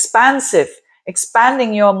expansive,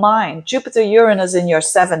 expanding your mind. Jupiter, Uranus in your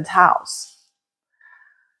 7th house.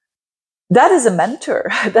 That is a mentor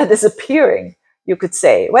that is appearing, you could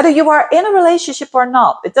say. Whether you are in a relationship or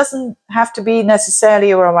not, it doesn't have to be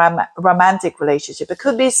necessarily a romantic relationship. It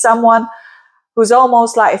could be someone who's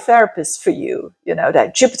almost like a therapist for you, you know,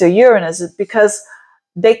 that Jupiter, Uranus, because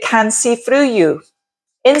they can see through you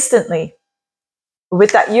instantly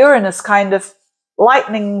with that Uranus kind of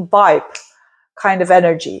lightning vibe kind of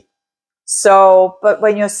energy. So, but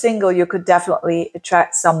when you're single, you could definitely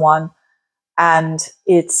attract someone and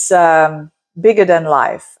it's bigger than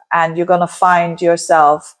life. And you're going to find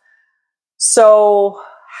yourself so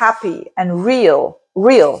happy and real,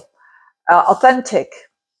 authentic.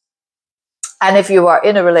 And if you are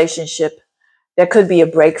in a relationship, there could be a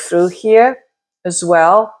breakthrough here as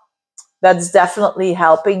well. That's definitely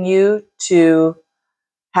helping you to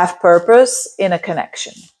have purpose in a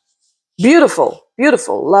connection. Beautiful,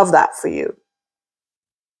 beautiful. Love that for you.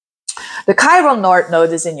 The Chiron North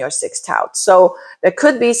Node is in your 6th house. So there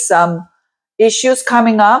could be some issues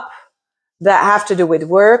coming up that have to do with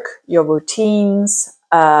work, your routines,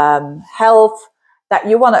 health, that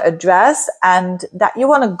you want to address and that you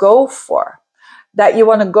want to go for. That you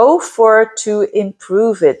want to go for to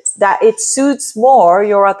improve it, that it suits more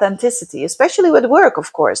your authenticity, especially with work,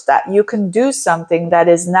 of course, that you can do something that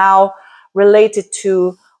is now related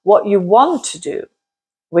to what you want to do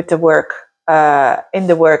with the work, in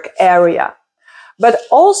the work area. But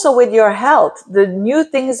also with your health, the new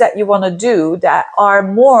things that you want to do that are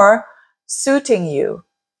more suiting you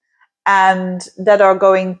and that are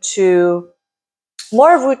going to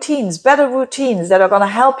more routines, better routines that are going to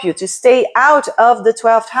help you to stay out of the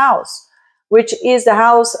 12th house, which is the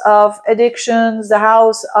house of addictions, the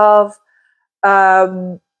house of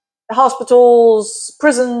hospitals,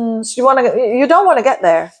 prisons. You don't want to get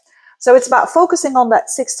there. So it's about focusing on that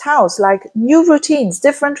 6th house, like new routines,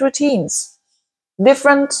 different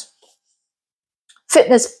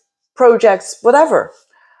fitness projects, whatever,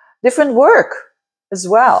 different work as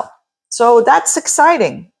well. So that's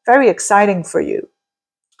exciting, very exciting for you.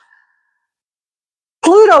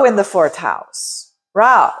 Pluto in the 4th house.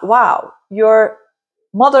 Wow. Your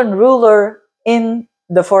modern ruler in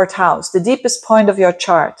the 4th house, the deepest point of your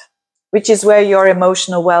chart, which is where your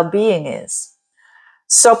emotional well-being is.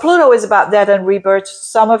 So Pluto is about death and rebirth.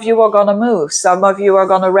 Some of you are going to move. Some of you are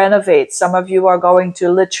going to renovate. Some of you are going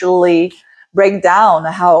to literally break down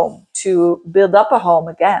a home to build up a home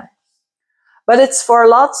again. But it's for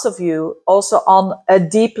lots of you also on a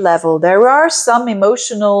deep level. There are some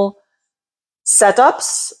emotional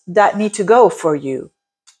setups that need to go for you.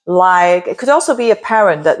 Like, it could also be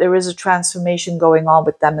apparent that there is a transformation going on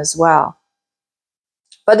with them as well.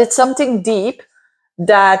 But it's something deep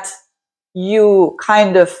that you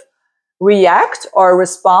kind of react or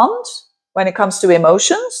respond when it comes to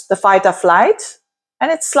emotions, the fight or flight. And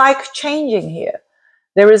it's like changing here.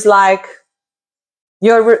 There is like,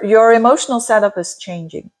 your emotional setup is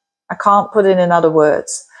changing. I can't put it in other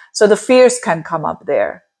words. So the fears can come up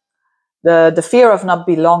there. The fear of not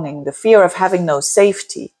belonging, the fear of having no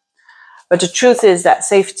safety. But the truth is that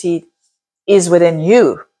safety is within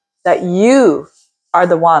you, that you are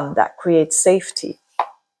the one that creates safety.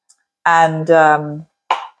 And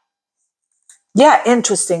yeah,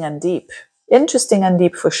 interesting and deep. Interesting and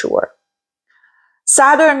deep for sure.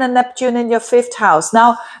 Saturn and Neptune in your 5th house.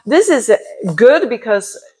 Now, this is good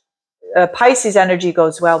because Pisces energy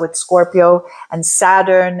goes well with Scorpio, and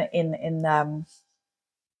Saturn in that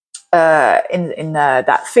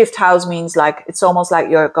 5th house means like, it's almost like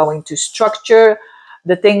you're going to structure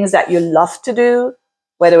the things that you love to do,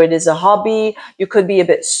 whether it is a hobby. You could be a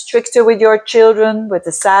bit stricter with your children with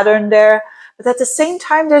the Saturn there, but at the same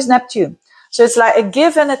time there's Neptune. So it's like a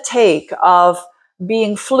give and a take of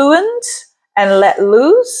being fluent and let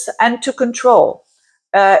loose and to control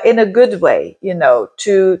in a good way, you know,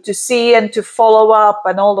 to see and to follow up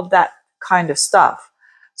and all of that kind of stuff.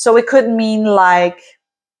 So it could mean like,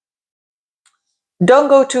 don't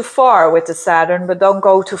go too far with the Saturn, but don't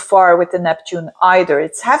go too far with the Neptune either.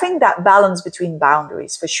 It's having that balance between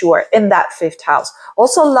boundaries for sure in that 5th house.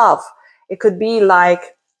 Also love. It could be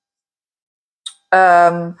like,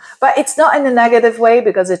 but it's not in a negative way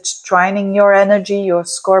because it's trining your energy, your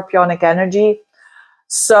scorpionic energy.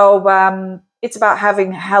 So it's about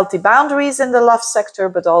having healthy boundaries in the love sector,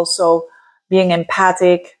 but also being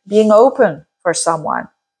empathic, being open for someone,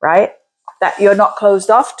 right? That you're not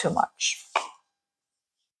closed off too much.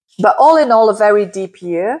 But all in all, a very deep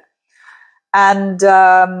year. And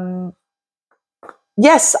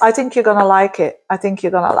yes, I think you're going to like it. I think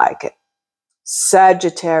you're going to like it.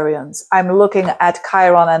 Sagittarians. I'm looking at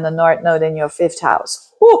Chiron and the North Node in your 5th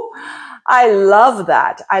house. Whew, I love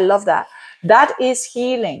that. I love that. That is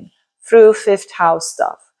healing through 5th house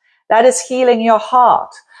stuff. That is healing your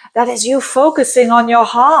heart. That is you focusing on your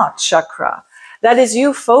heart chakra. That is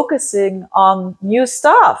you focusing on new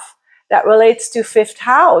stuff that relates to 5th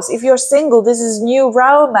house. If you're single, this is new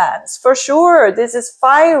romance for sure. This is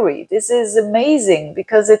fiery. This is amazing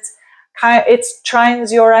because it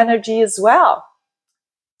trines your energy as well.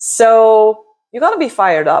 So you're going to be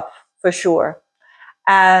fired up for sure.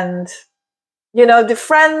 And you know, the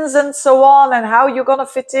friends and so on and how you're going to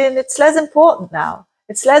fit in, it's less important now.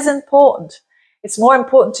 It's less important. It's more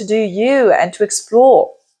important to do you and to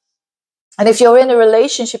explore. And if you're in a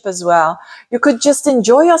relationship as well, you could just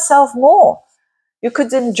enjoy yourself more. You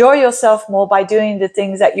could enjoy yourself more by doing the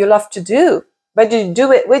things that you love to do, whether you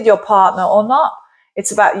do it with your partner or not.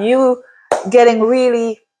 It's about you getting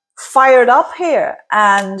really fired up here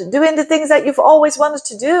and doing the things that you've always wanted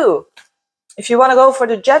to do. If you want to go for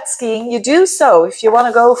the jet skiing, you do so. If you want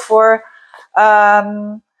to go for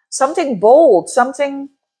something bold, something,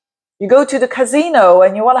 you go to the casino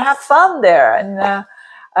and you want to have fun there. And,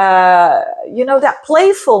 you know, that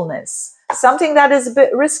playfulness, something that is a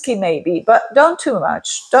bit risky maybe, but don't too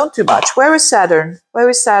much. Don't too much. Where is Saturn? Where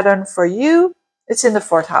is Saturn for you? It's in the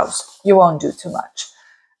 4th house. You won't do too much.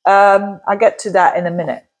 I'll get to that in a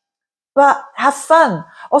minute. But have fun.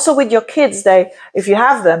 Also with your kids, if you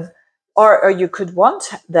have them, or you could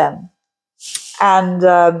want them. And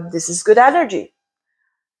this is good energy.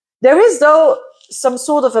 There is, though, some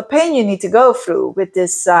sort of a pain you need to go through with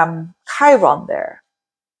this Chiron there.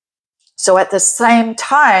 So at the same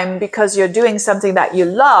time, because you're doing something that you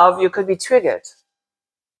love, you could be triggered.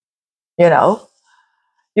 You know,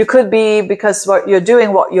 you could be, because you're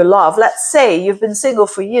doing what you love. Let's say you've been single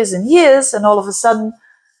for years and years, and all of a sudden,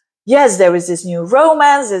 yes, there is this new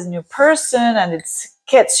romance, this new person, and it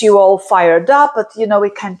gets you all fired up, but you know,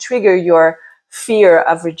 it can trigger your fear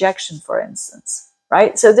of rejection, for instance,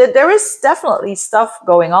 right? So there is definitely stuff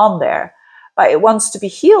going on there, but it wants to be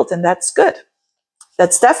healed, and that's good.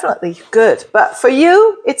 That's definitely good. But for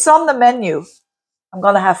you, it's on the menu. I'm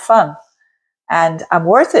going to have fun, and I'm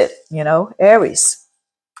worth it, you know, Aries,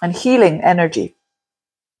 and healing energy.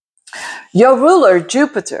 Your ruler,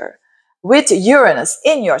 Jupiter, with Uranus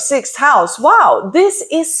in your 6th house. Wow, this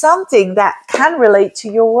is something that can relate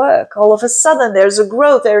to your work. All of a sudden, there's a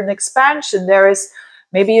growth, there's an expansion, there is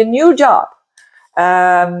maybe a new job.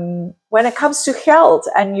 When it comes to health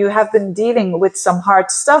and you have been dealing with some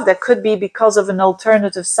hard stuff, that could be because of an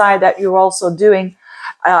alternative side that you're also doing,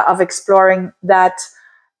 of exploring that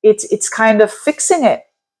it's kind of fixing it,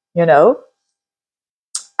 you know.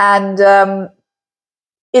 And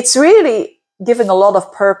it's really giving a lot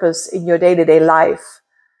of purpose in your day-to-day life.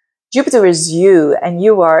 Jupiter is you, and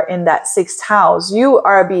you are in that 6th house. You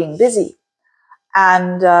are being busy.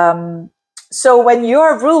 And so when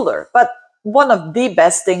you're a ruler, but one of the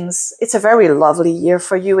best things, it's a very lovely year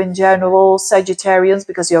for you in general, Sagittarians,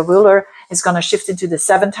 because your ruler is going to shift into the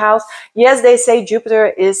 7th house. Yes, they say Jupiter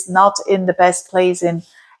is not in the best place in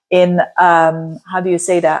how do you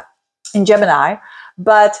say that? In Gemini,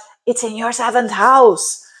 but it's in your 7th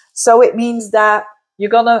house. So it means that you're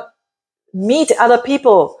going to meet other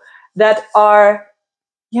people that are,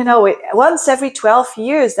 you know, once every 12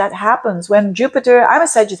 years that happens. When Jupiter, I'm a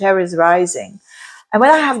Sagittarius rising. And when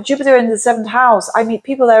I have Jupiter in the 7th house, I meet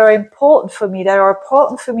people that are important for me,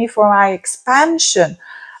 for my expansion.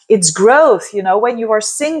 It's growth. You know, when you are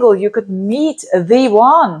single, you could meet the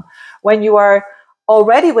one. When you are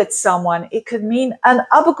already with someone, it could mean an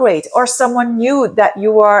upgrade or someone new that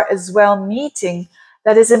you are as well meeting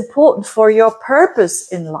that is important for your purpose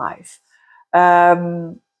in life.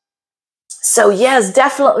 So yes,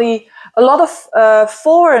 definitely a lot of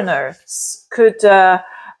foreigners you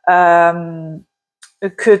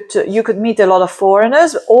could meet a lot of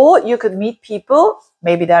foreigners, or you could meet people,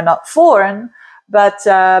 maybe they're not foreign, but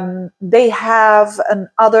they have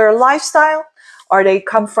another lifestyle, or they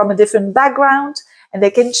come from a different background, and they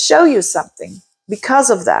can show you something because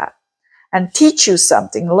of that, and teach you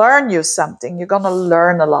something, learn you something. You're going to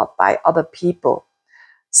learn a lot by other people.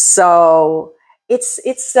 So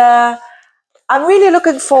I'm really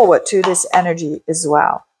looking forward to this energy as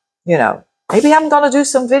well. You know, maybe I'm going to do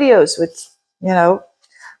some videos with, you know,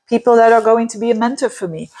 people that are going to be a mentor for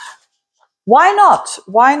me. Why not?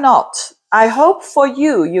 Why not? I hope for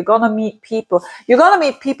you, you're going to meet people. You're going to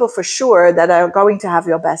meet people for sure that are going to have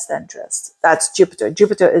your best interest. That's Jupiter.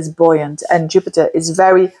 Jupiter is buoyant, and Jupiter is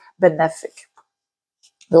very benefic.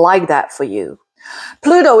 Like that for you.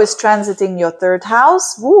 Pluto is transiting your 3rd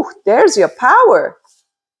house. Woo, there's your power.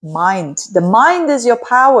 Mind. The mind is your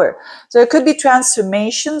power. So it could be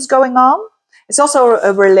transformations going on. It's also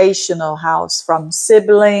a relational house, from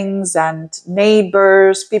siblings and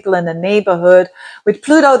neighbors, people in the neighborhood. With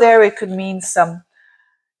Pluto there, it could mean some,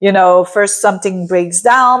 you know, first something breaks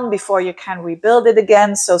down before you can rebuild it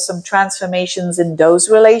again. So some transformations in those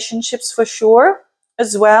relationships for sure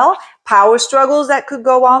as well. Power struggles that could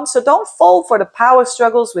go on. So don't fall for the power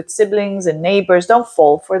struggles with siblings and neighbors. Don't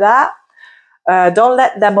fall for that. Don't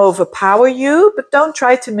let them overpower you, but don't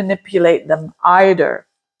try to manipulate them either.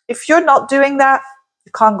 If you're not doing that,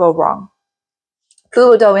 you can't go wrong.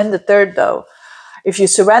 Pluto in the 3rd, though, if you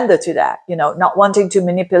surrender to that, you know, not wanting to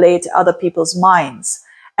manipulate other people's minds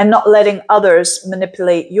and not letting others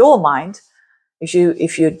manipulate your mind,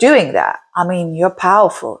 if you're doing that, I mean, you're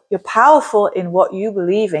powerful. You're powerful in what you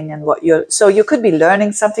believe in and so you could be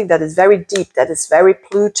learning something that is very deep, that is very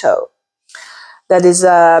Pluto, that is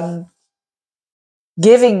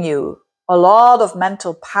giving you a lot of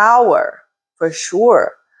mental power for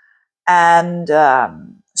sure. And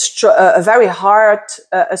a very hard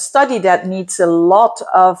a study that needs a lot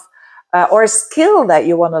of, or a skill that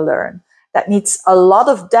you want to learn, that needs a lot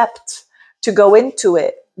of depth to go into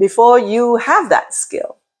it before you have that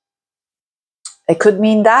skill. It could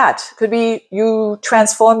mean that. It could be you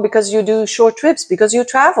transform because you do short trips, because you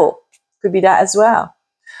travel. Could be that as well.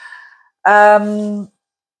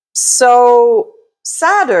 So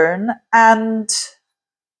Saturn and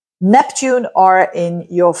Neptune are in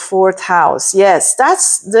your 4th house. Yes,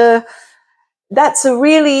 that's a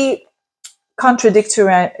really contradiction.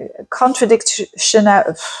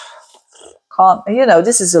 You know,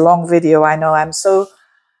 this is a long video. I know I'm so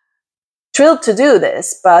thrilled to do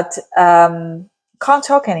this, but can't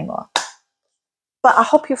talk anymore. But I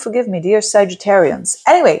hope you forgive me, dear Sagittarians.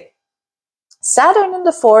 Anyway, Saturn in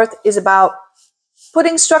the 4th is about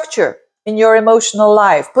putting structure in your emotional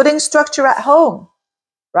life, putting structure at home.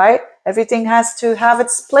 Right? Everything has to have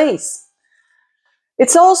its place.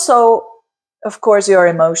 It's also, of course, your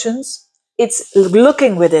emotions. It's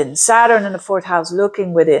looking within. Saturn in the 4th house,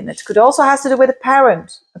 looking within. It could also have to do with a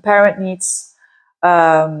parent. A parent needs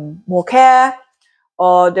more care,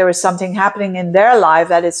 or there is something happening in their life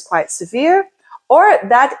that is quite severe, or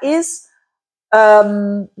that is,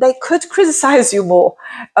 they could criticize you more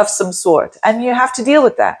of some sort, and you have to deal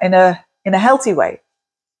with that in a healthy way.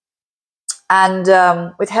 And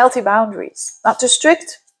with healthy boundaries, not too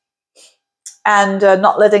strict, and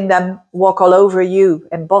not letting them walk all over you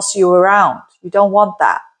and boss you around. You don't want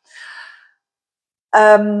that.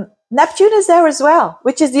 Neptune is there as well,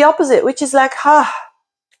 which is the opposite, which is like,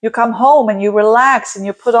 You come home and you relax and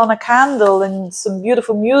you put on a candle and some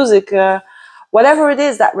beautiful music, whatever it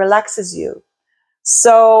is that relaxes you.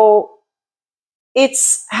 So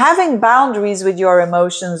it's having boundaries with your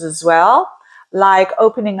emotions as well, like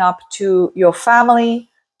opening up to your family,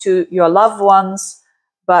 to your loved ones,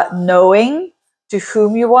 but knowing to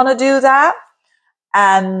whom you want to do that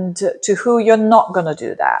and to who you're not going to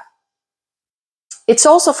do that. It's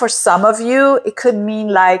also for some of you, it could mean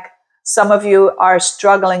like some of you are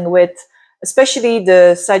struggling with, especially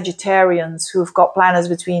the Sagittarians who've got planets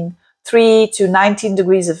between 3 to 19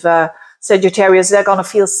 degrees of Sagittarius. They're going to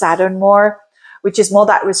feel Saturn more, which is more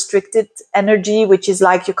that restricted energy, which is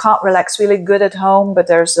like you can't relax really good at home, but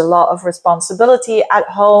there's a lot of responsibility at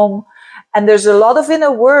home. And there's a lot of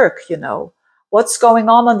inner work, you know, what's going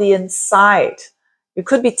on the inside. You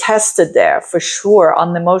could be tested there for sure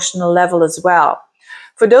on the emotional level as well.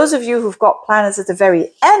 For those of you who've got planets at the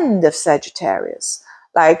very end of Sagittarius,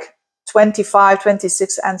 like 25,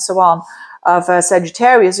 26, and so on, of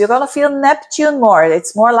Sagittarius, you're going to feel Neptune more.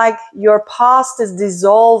 It's more like your past is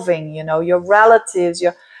dissolving, you know, your relatives,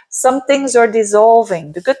 some things are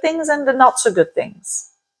dissolving, the good things and the not so good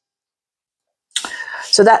things.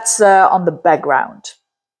 So that's on the background.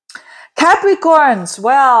 Capricorns,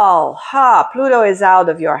 well, Pluto is out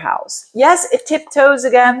of your house. Yes, it tiptoes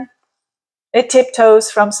again. It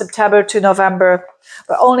tiptoes from September to November,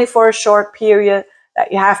 but only for a short period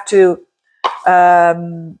that you have to,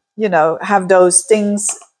 you know, have those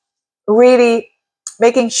things really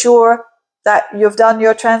making sure that you've done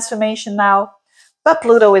your transformation now. But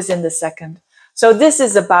Pluto is in the second. So this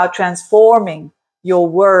is about transforming your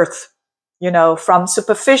worth, you know, from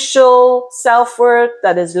superficial self-worth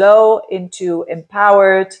that is low into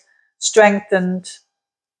empowered, strengthened,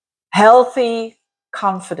 healthy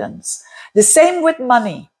confidence. The same with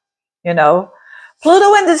money, you know.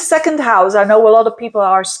 Pluto in the second house, I know a lot of people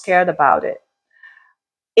are scared about it.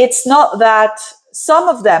 It's not that some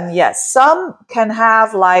of them, yes, some can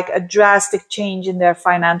have like a drastic change in their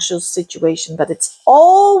financial situation, but it's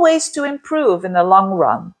always to improve in the long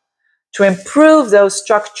run, to improve those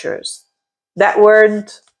structures that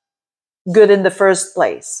weren't good in the first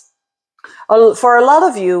place. For a lot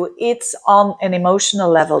of you, it's on an emotional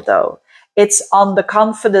level though. It's on the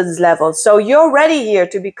confidence level. So you're ready here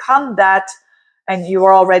to become that, and you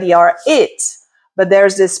already are it. But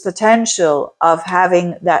there's this potential of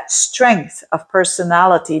having that strength of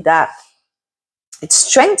personality that it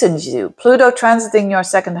strengthens you. Pluto transiting your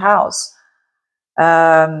second house.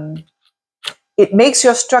 It makes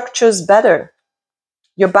your structures better,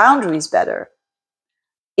 your boundaries better.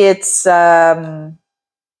 It's when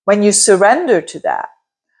you surrender to that.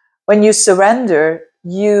 When you surrender,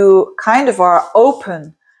 you kind of are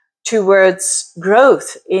open towards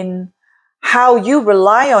growth in how you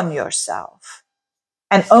rely on yourself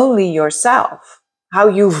and only yourself, how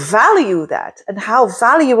you value that and how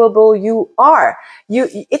valuable you are.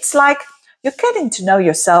 It's like you're getting to know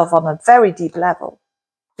yourself on a very deep level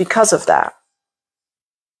because of that.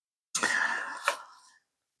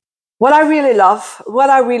 What I really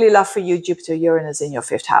love for you, Jupiter, Uranus in your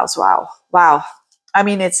fifth house. Wow. I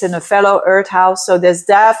mean, it's in a fellow Earth house, so there's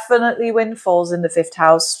definitely windfalls in the fifth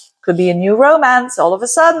house. Could be a new romance all of a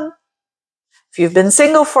sudden. If you've been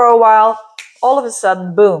single for a while, all of a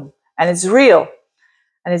sudden, boom. And it's real,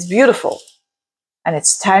 and it's beautiful, and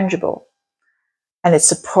it's tangible, and it's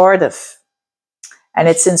supportive, and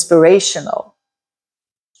it's inspirational.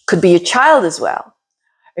 Could be a child as well.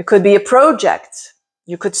 It could be a project.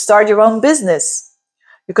 You could start your own business.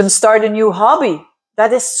 You can start a new hobby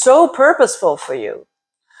that is so purposeful for you.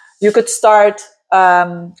 You could start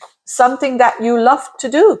something that you love to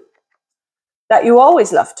do, that you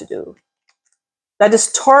always love to do, that is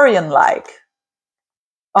Taurian-like,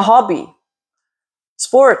 a hobby,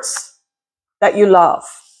 sports that you love.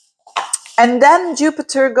 And then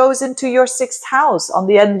Jupiter goes into your sixth house on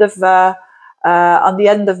the end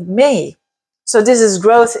of May. So this is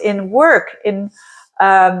growth in work, in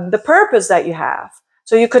the purpose that you have.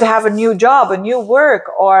 So you could have a new job, a new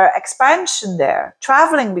work, or expansion there,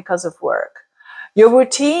 traveling because of work. Your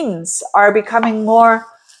routines are becoming more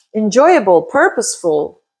enjoyable,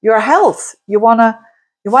 purposeful. Your health, you wanna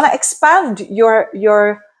expand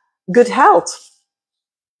your good health.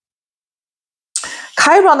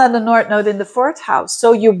 Chiron and the North Node in the fourth house.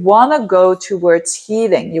 So you wanna go towards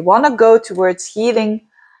healing. You wanna go towards healing,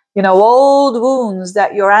 you know, old wounds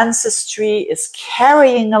that your ancestry is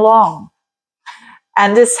carrying along.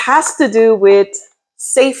 And this has to do with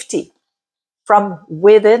safety from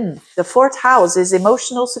within. The fourth house is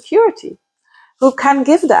emotional security. Who can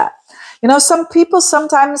give that? You know, some people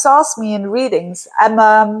sometimes ask me in readings, am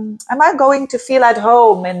I going to feel at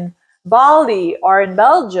home in Bali or in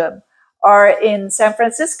Belgium or in San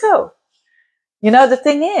Francisco? You know, the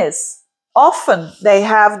thing is, often they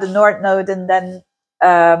have the North Node and then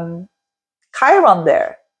Chiron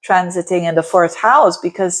there transiting in the 4th house,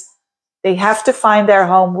 because they have to find their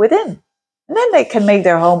home within. And then they can make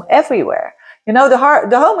their home everywhere. You know, the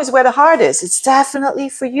home is where the heart is. It's definitely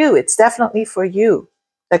for you. It's definitely for you.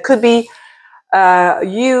 That could be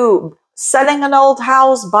you selling an old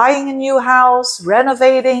house, buying a new house,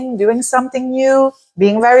 renovating, doing something new,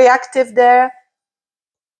 being very active there.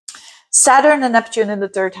 Saturn and Neptune in the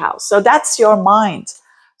 3rd house. So that's your mind.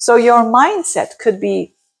 So your mindset could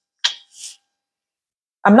be,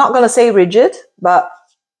 I'm not going to say rigid, but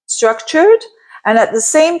structured, and at the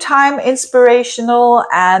same time inspirational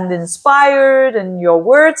and inspired. And your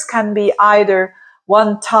words can be either,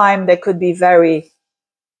 one time they could be very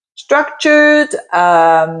structured,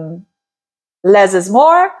 less is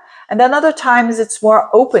more, and then other times it's more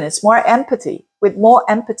open, it's more empathy, with more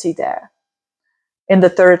empathy there in the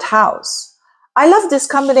 3rd house. I love this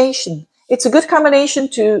combination. It's a good combination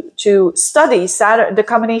to study Saturn, the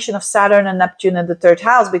combination of Saturn and Neptune in the 3rd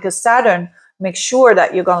house, because Saturn makes sure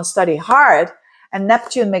that you're going to study hard, and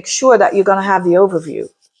Neptune makes sure that you're going to have the overview,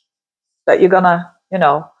 that you're going to, you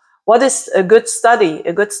know, what is a good study?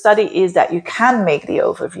 A good study is that you can make the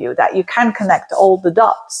overview, that you can connect all the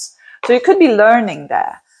dots. So you could be learning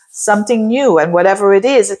there something new, and whatever it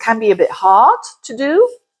is, it can be a bit hard to do,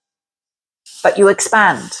 but you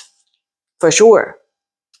expand for sure.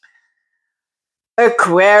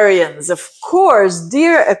 Aquarians, of course,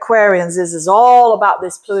 dear Aquarians, this is all about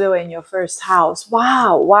this Pluto in your 1st house.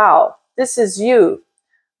 Wow, wow. This is you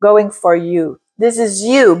going for you. This is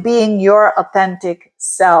you being your authentic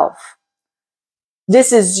self.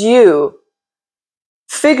 This is you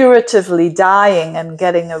figuratively dying and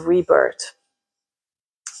getting a rebirth.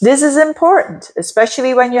 This is important,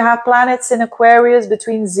 especially when you have planets in Aquarius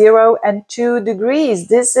between 0 and 2 degrees.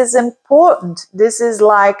 This is important. This is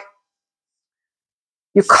like,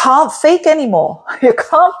 you can't fake anymore. You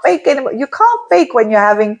can't fake anymore. You can't fake when you're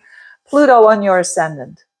having Pluto on your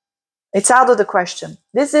ascendant. It's out of the question.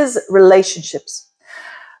 This is relationships.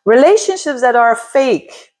 Relationships that are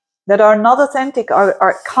fake, that are not authentic,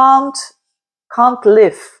 can't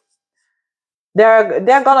live. They're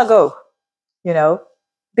gonna go, you know.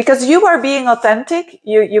 Because you are being authentic,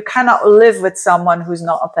 you cannot live with someone who's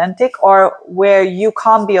not authentic, or where you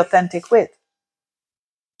can't be authentic with.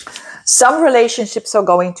 Some relationships are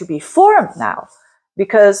going to be formed now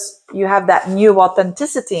because you have that new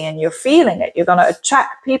authenticity and you're feeling it. You're going to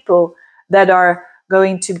attract people that are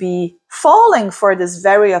going to be falling for this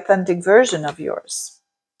very authentic version of yours.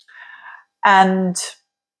 And,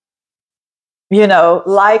 you know,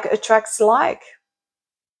 like attracts like.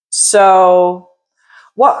 So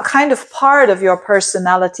what kind of part of your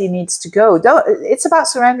personality needs to go? It's about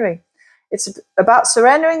surrendering. It's about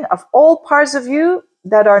surrendering of all parts of you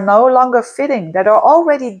that are no longer fitting, that are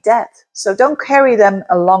already dead. So don't carry them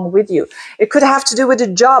along with you. It could have to do with a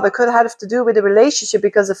job. It could have to do with a relationship,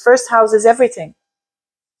 because the 1st house is everything.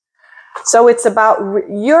 So it's about,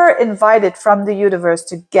 you're invited from the universe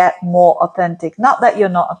to get more authentic. Not that you're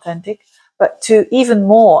not authentic, but to even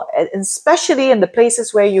more, especially in the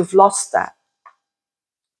places where you've lost that.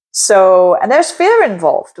 So, and there's fear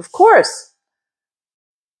involved, of course.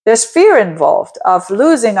 There's fear involved of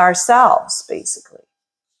losing ourselves, basically.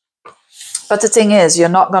 But the thing is, you're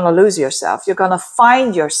not going to lose yourself. You're going to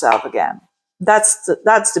find yourself again. That's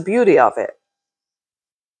the beauty of it.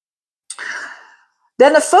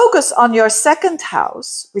 Then a focus on your 2nd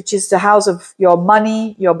house, which is the house of your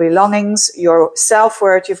money, your belongings, your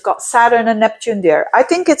self-worth. You've got Saturn and Neptune there. I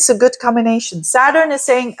think it's a good combination. Saturn is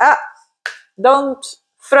saying, don't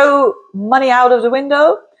throw money out of the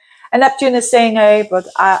window. And Neptune is saying, hey, but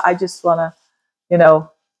I just want to, you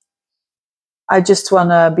know, I just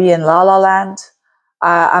want to be in la la land.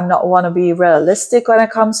 I'm not want to be realistic when it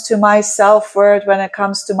comes to my self-worth, when it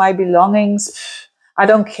comes to my belongings. I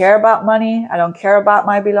don't care about money. I don't care about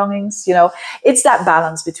my belongings. You know, it's that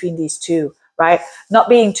balance between these two, right? Not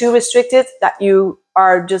being too restricted, that you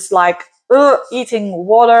are just like eating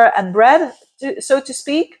water and bread, so to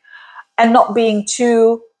speak, and not being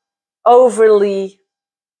too overly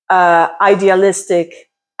idealistic,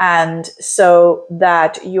 and so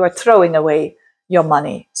that you are throwing away your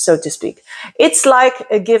money, so to speak. It's like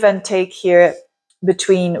a give and take here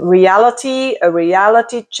between reality, a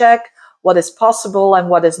reality check, what is possible and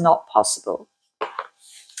what is not possible.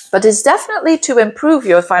 But it's definitely to improve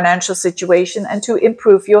your financial situation and to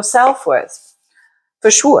improve your self-worth,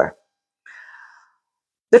 for sure.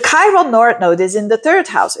 The Chiron North Node is in the 3rd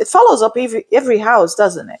house. It follows up every house,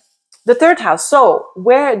 doesn't it? The 3rd house. So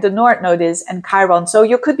where the North Node is and Chiron. So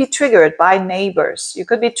you could be triggered by neighbors. You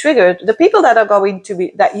could be triggered. The people that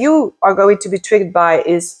you are going to be triggered by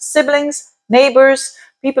is siblings, neighbors,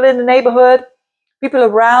 people in the neighborhood, people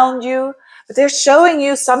around you. But they're showing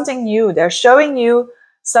you something new. They're showing you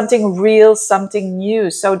something real, something new.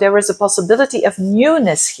 So there is a possibility of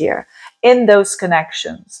newness here in those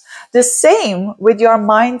connections. The same with your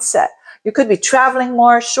mindset. You could be traveling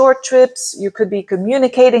more, short trips. You could be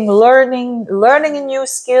communicating, learning a new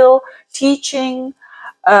skill, teaching,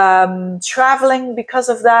 traveling because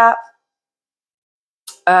of that.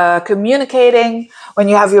 Communicating when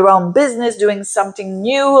you have your own business, doing something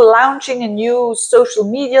new, launching a new social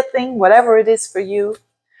media thing, whatever it is for you.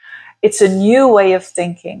 It's a new way of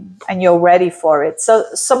thinking and you're ready for it. So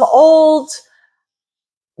some old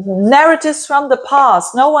narratives from the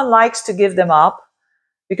past, no one likes to give them up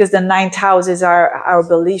because the 9th house is our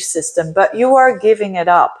belief system, but you are giving it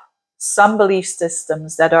up. Some belief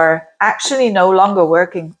systems that are actually no longer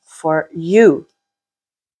working for you.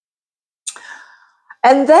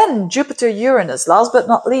 And then Jupiter-Uranus, last but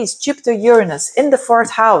not least, Jupiter-Uranus in the 4th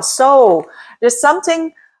house. So there's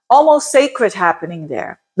something almost sacred happening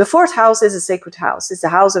there. The 4th house is a sacred house. It's the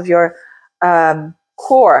house of your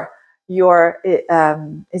core.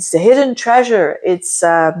 It's the hidden treasure. It's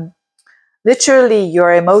literally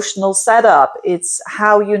your emotional setup. It's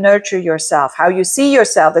how you nurture yourself, how you see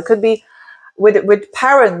yourself. There could be with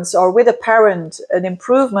parents or with a parent, an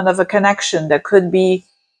improvement of a connection. There could be,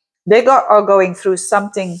 are going through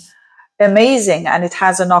something amazing and it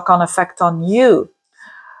has a knock-on effect on you.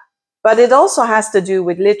 But it also has to do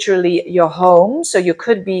with literally your home. So you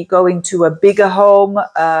could be going to a bigger home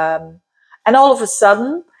and all of a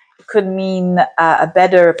sudden it could mean a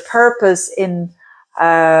better purpose in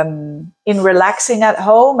relaxing at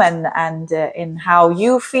home and in how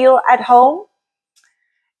you feel at home.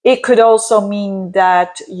 It could also mean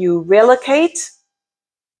that you relocate.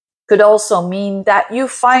 Could also mean that you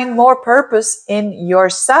find more purpose in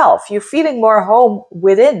yourself. You're feeling more home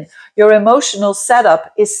within. Your emotional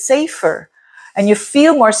setup is safer and you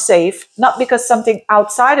feel more safe, not because something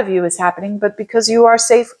outside of you is happening, but because you are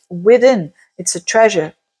safe within. It's a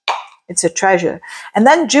treasure. It's a treasure. And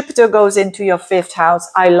then Jupiter goes into your 5th house.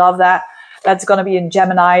 I love that. That's going to be in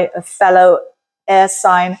Gemini, a fellow air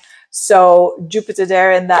sign. So Jupiter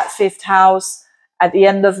there in that 5th house. At the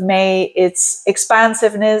end of May, it's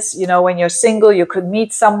expansiveness. You know, when you're single, you could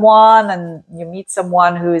meet someone and you meet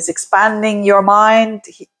someone who is expanding your mind.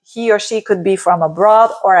 He or she could be from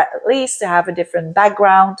abroad or at least to have a different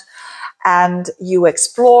background. And you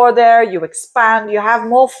explore there, you expand, you have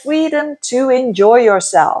more freedom to enjoy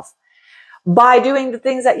yourself by doing the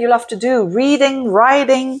things that you love to do, reading,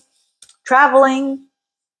 writing, traveling,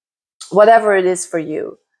 whatever it is for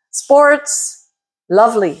you. Sports,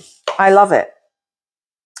 lovely. I love it.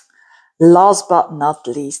 Last but not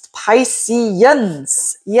least,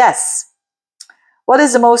 Pisceans. Yes. What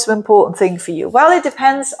is the most important thing for you? Well, it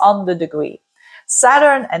depends on the degree.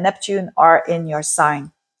 Saturn and Neptune are in your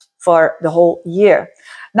sign for the whole year.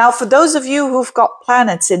 Now, for those of you who've got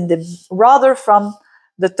planets in the rather from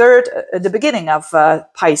the beginning of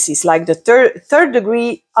Pisces, like the third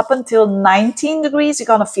degree up until 19 degrees, you're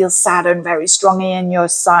going to feel Saturn very strongly in your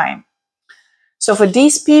sign. So for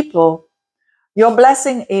these people, your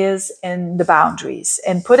blessing is in the boundaries,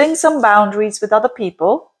 in putting some boundaries with other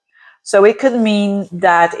people. So it could mean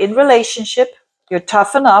that in relationship, you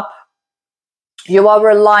toughen up, you are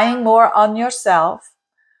relying more on yourself.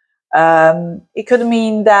 It could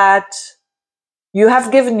mean that you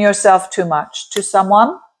have given yourself too much to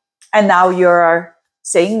someone and now you're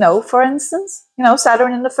saying no, for instance. You know,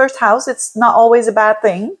 Saturn in the 1st house, it's not always a bad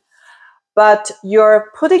thing. But you're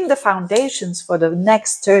putting the foundations for the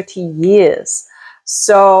next 30 years.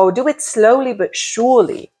 So do it slowly but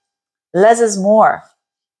surely. Less is more.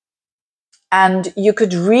 And you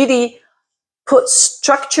could really put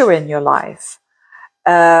structure in your life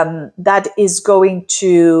that is going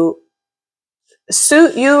to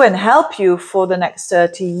suit you and help you for the next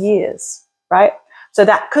 30 years, right? So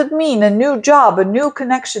that could mean a new job, a new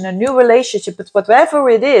connection, a new relationship, but whatever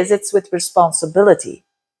it is, it's with responsibility.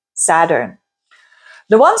 Saturn.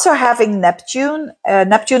 The ones who are having Neptune,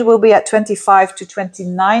 Neptune will be at 25 to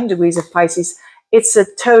 29 degrees of Pisces. It's a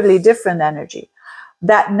totally different energy.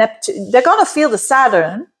 That Neptune, they're going to feel the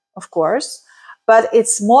Saturn, of course, but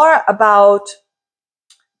it's more about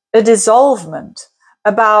a dissolvement,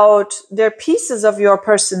 about there are pieces of your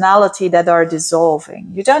personality that are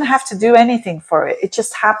dissolving. You don't have to do anything for it. It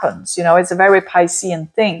just happens. You know, it's a very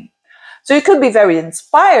Piscean thing. So you could be very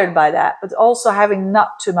inspired by that, but also having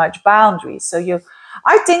not too much boundaries. So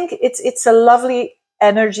I think it's a lovely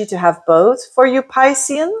energy to have both for you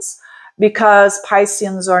Pisceans, because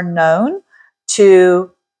Pisceans are known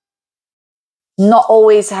to not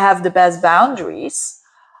always have the best boundaries.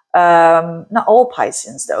 Not all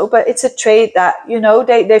Pisceans though, but it's a trait that, you know,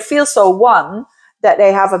 they feel so one that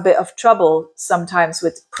they have a bit of trouble sometimes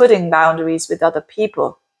with putting boundaries with other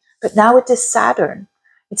people. But now with this Saturn,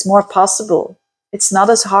 it's more possible. It's not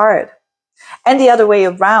as hard. And the other way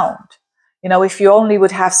around, you know, if you only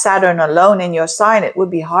would have Saturn alone in your sign, it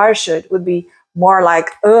would be harsher. It would be more like,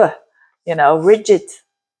 you know, rigid,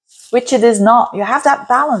 which it is not. You have that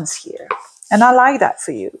balance here. And I like that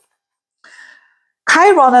for you.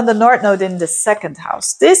 Chiron and the North Node in the second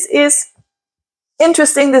house. This is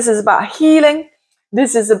interesting. This is about healing.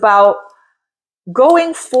 This is about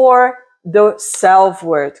going for the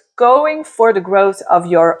self-worth, going for the growth of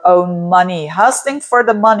your own money, hustling for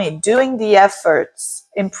the money, doing the efforts,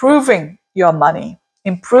 improving your money,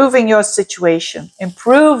 improving your situation,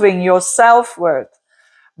 improving your self-worth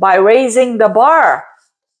by raising the bar,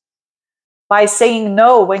 by saying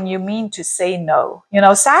no when you mean to say no. You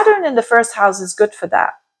know, Saturn in the first house is good for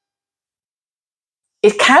that.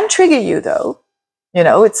 It can trigger you though. You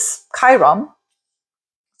know, it's Chiron.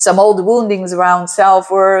 Some old woundings around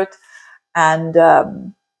self-worth, and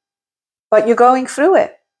but you're going through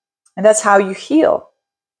it, and that's how you heal.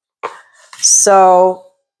 So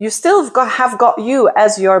you still have got you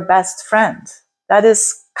as your best friend. That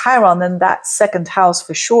is Chiron in that second house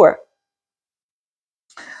for sure.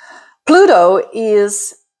 Pluto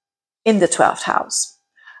is in the 12th house,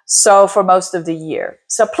 so for most of the year.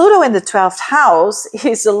 So Pluto in the 12th house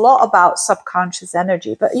is a lot about subconscious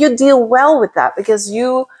energy, but you deal well with that because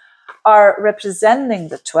you are representing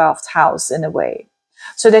the 12th house in a way.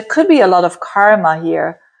 So there could be a lot of karma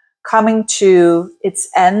here coming to its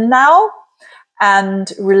end now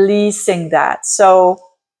and releasing that. So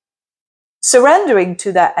surrendering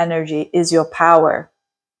to that energy is your power.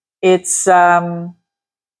 It's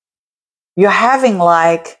you're having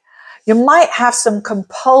like, you might have some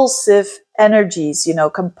compulsive energies, you know,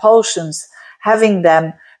 compulsions, having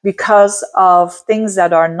them because of things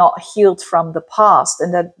that are not healed from the past,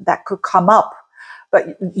 and that could come up,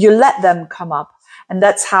 but you let them come up, and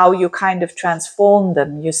that's how you kind of transform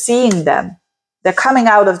them. You're seeing them. They're coming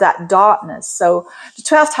out of that darkness. So the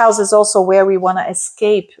 12th house is also where we want to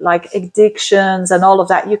escape, like addictions and all of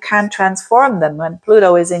that. You can transform them when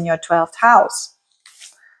Pluto is in your 12th house.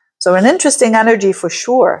 So an interesting energy for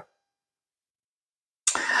sure.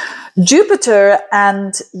 Jupiter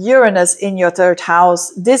and Uranus in your 3rd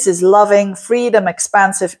house. This is loving, freedom,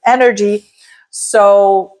 expansive energy.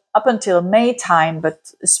 So up until May time,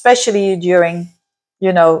 but especially during,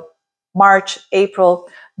 you know, March, April,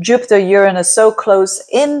 Jupiter, Uranus so close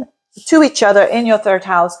in to each other in your 3rd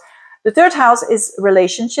house. The 3rd house is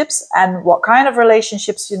relationships, and what kind of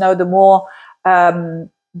relationships, you know, the more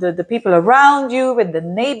the people around you in the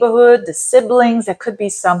neighborhood, the siblings, there could be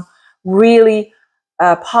some really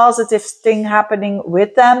positive thing happening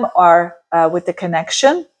with them, or with the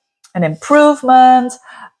connection, an improvement.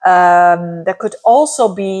 There could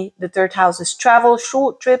also be the 3rd house is travel,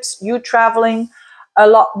 short trips, you traveling, a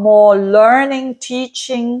lot more learning,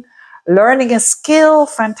 teaching, learning a skill,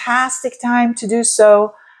 fantastic time to do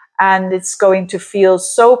so. And it's going to feel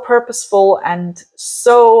so purposeful and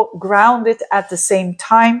so grounded at the same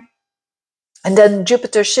time. And then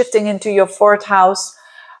Jupiter shifting into your 4th house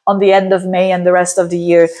on the end of May and the rest of the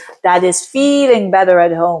year. That is feeling better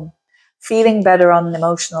at home, feeling better on an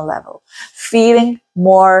emotional level, feeling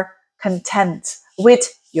more content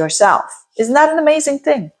with yourself. Isn't that an amazing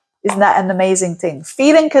thing? Isn't that an amazing thing?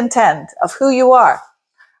 Feeling content of who you are,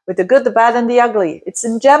 with the good, the bad, and the ugly. It's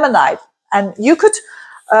in Gemini. And you could,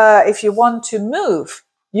 if you want to move,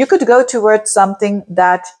 you could go towards something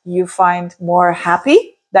that you find more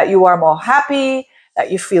happy, that you are more happy,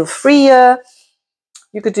 that you feel freer.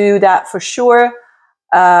 You could do that for sure.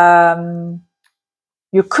 You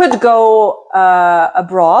could go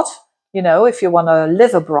abroad, you know, if you want to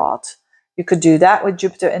live abroad. You could do that with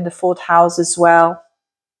Jupiter in the 4th house as well.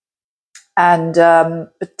 And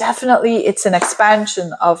but definitely it's an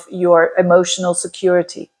expansion of your emotional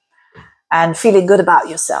security and feeling good about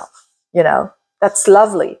yourself, you know, that's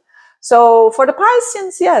lovely. So for the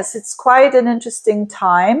Pisceans, yes, it's quite an interesting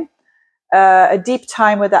time, a deep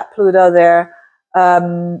time with that Pluto there,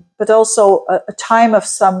 but also a time of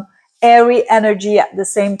some airy energy at the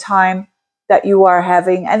same time that you are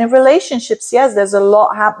having. And in relationships, yes, there's a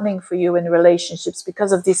lot happening for you in relationships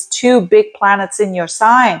because of these 2 big planets in your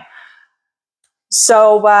sign.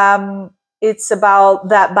 So it's about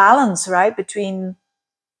that balance, right? Between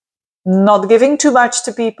not giving too much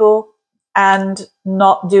to people and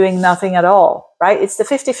not doing nothing at all, right? It's the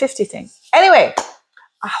 50-50 thing. Anyway,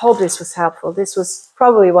 I hope this was helpful. This was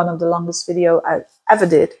probably one of the longest video I ever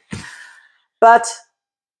did. But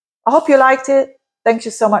I hope you liked it. Thank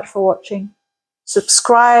you so much for watching.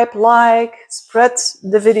 Subscribe, like, spread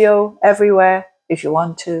the video everywhere if you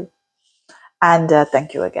want to. And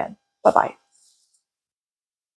thank you again. Bye-bye.